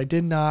experiences. I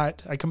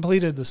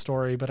completed the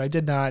story, but I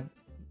did not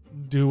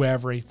do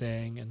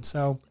everything. And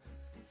so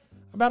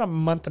about a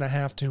month and a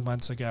half, 2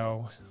 months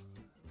ago,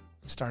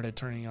 I started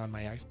turning on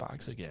my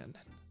Xbox again.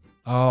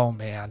 Oh,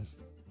 man.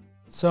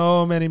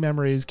 So many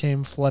memories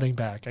came flooding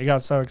back. I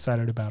got so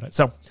excited about it.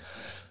 So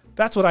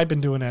that's what I've been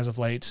doing as of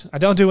late. I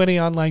don't do any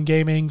online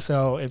gaming.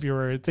 So if you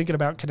were thinking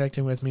about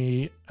connecting with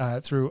me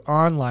through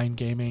online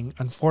gaming,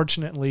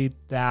 unfortunately,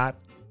 that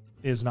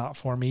is not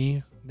for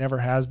me. Never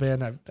has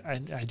been.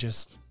 I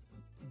just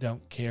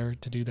don't care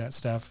to do that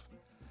stuff.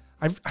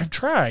 I've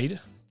tried.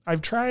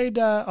 I've tried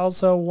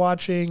also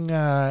watching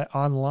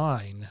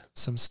online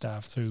some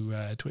stuff through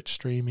Twitch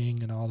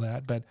streaming and all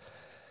that, but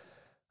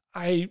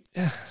I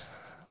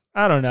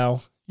don't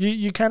know.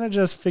 You kind of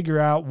just figure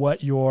out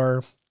what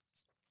your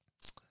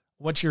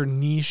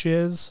niche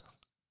is,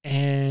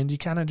 and you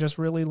kind of just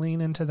really lean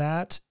into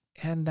that,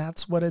 and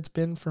that's what it's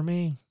been for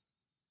me.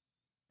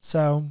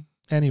 So,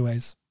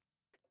 anyways,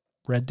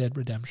 Red Dead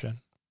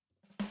Redemption.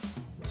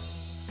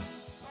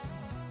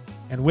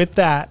 And with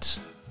that,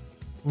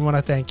 we want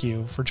to thank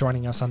you for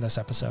joining us on this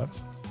episode.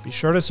 Be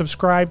sure to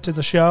subscribe to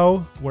the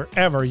show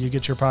wherever you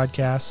get your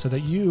podcasts so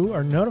that you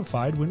are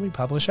notified when we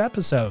publish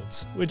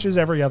episodes, which is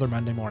every other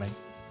Monday morning.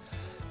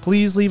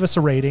 Please leave us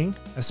a rating,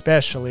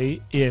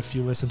 especially if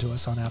you listen to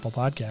us on Apple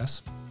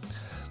Podcasts.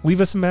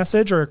 Leave us a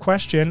message or a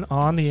question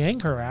on the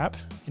Anchor app,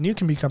 and you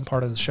can become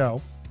part of the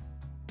show.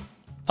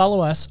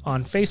 Follow us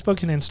on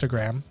Facebook and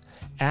Instagram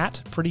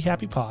at Pretty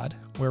Happy Pod,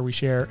 where we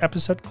share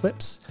episode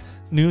clips,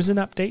 news and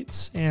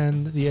updates,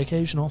 and the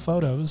occasional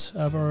photos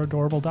of our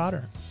adorable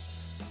daughter.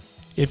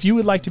 If you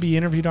would like to be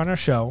interviewed on our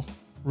show,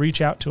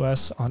 reach out to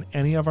us on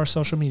any of our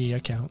social media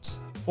accounts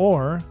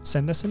or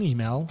send us an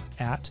email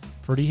at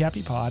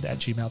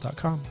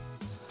prettyhappypod@gmail.com.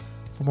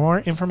 For more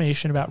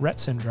information about Rett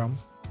syndrome,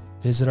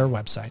 visit our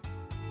website.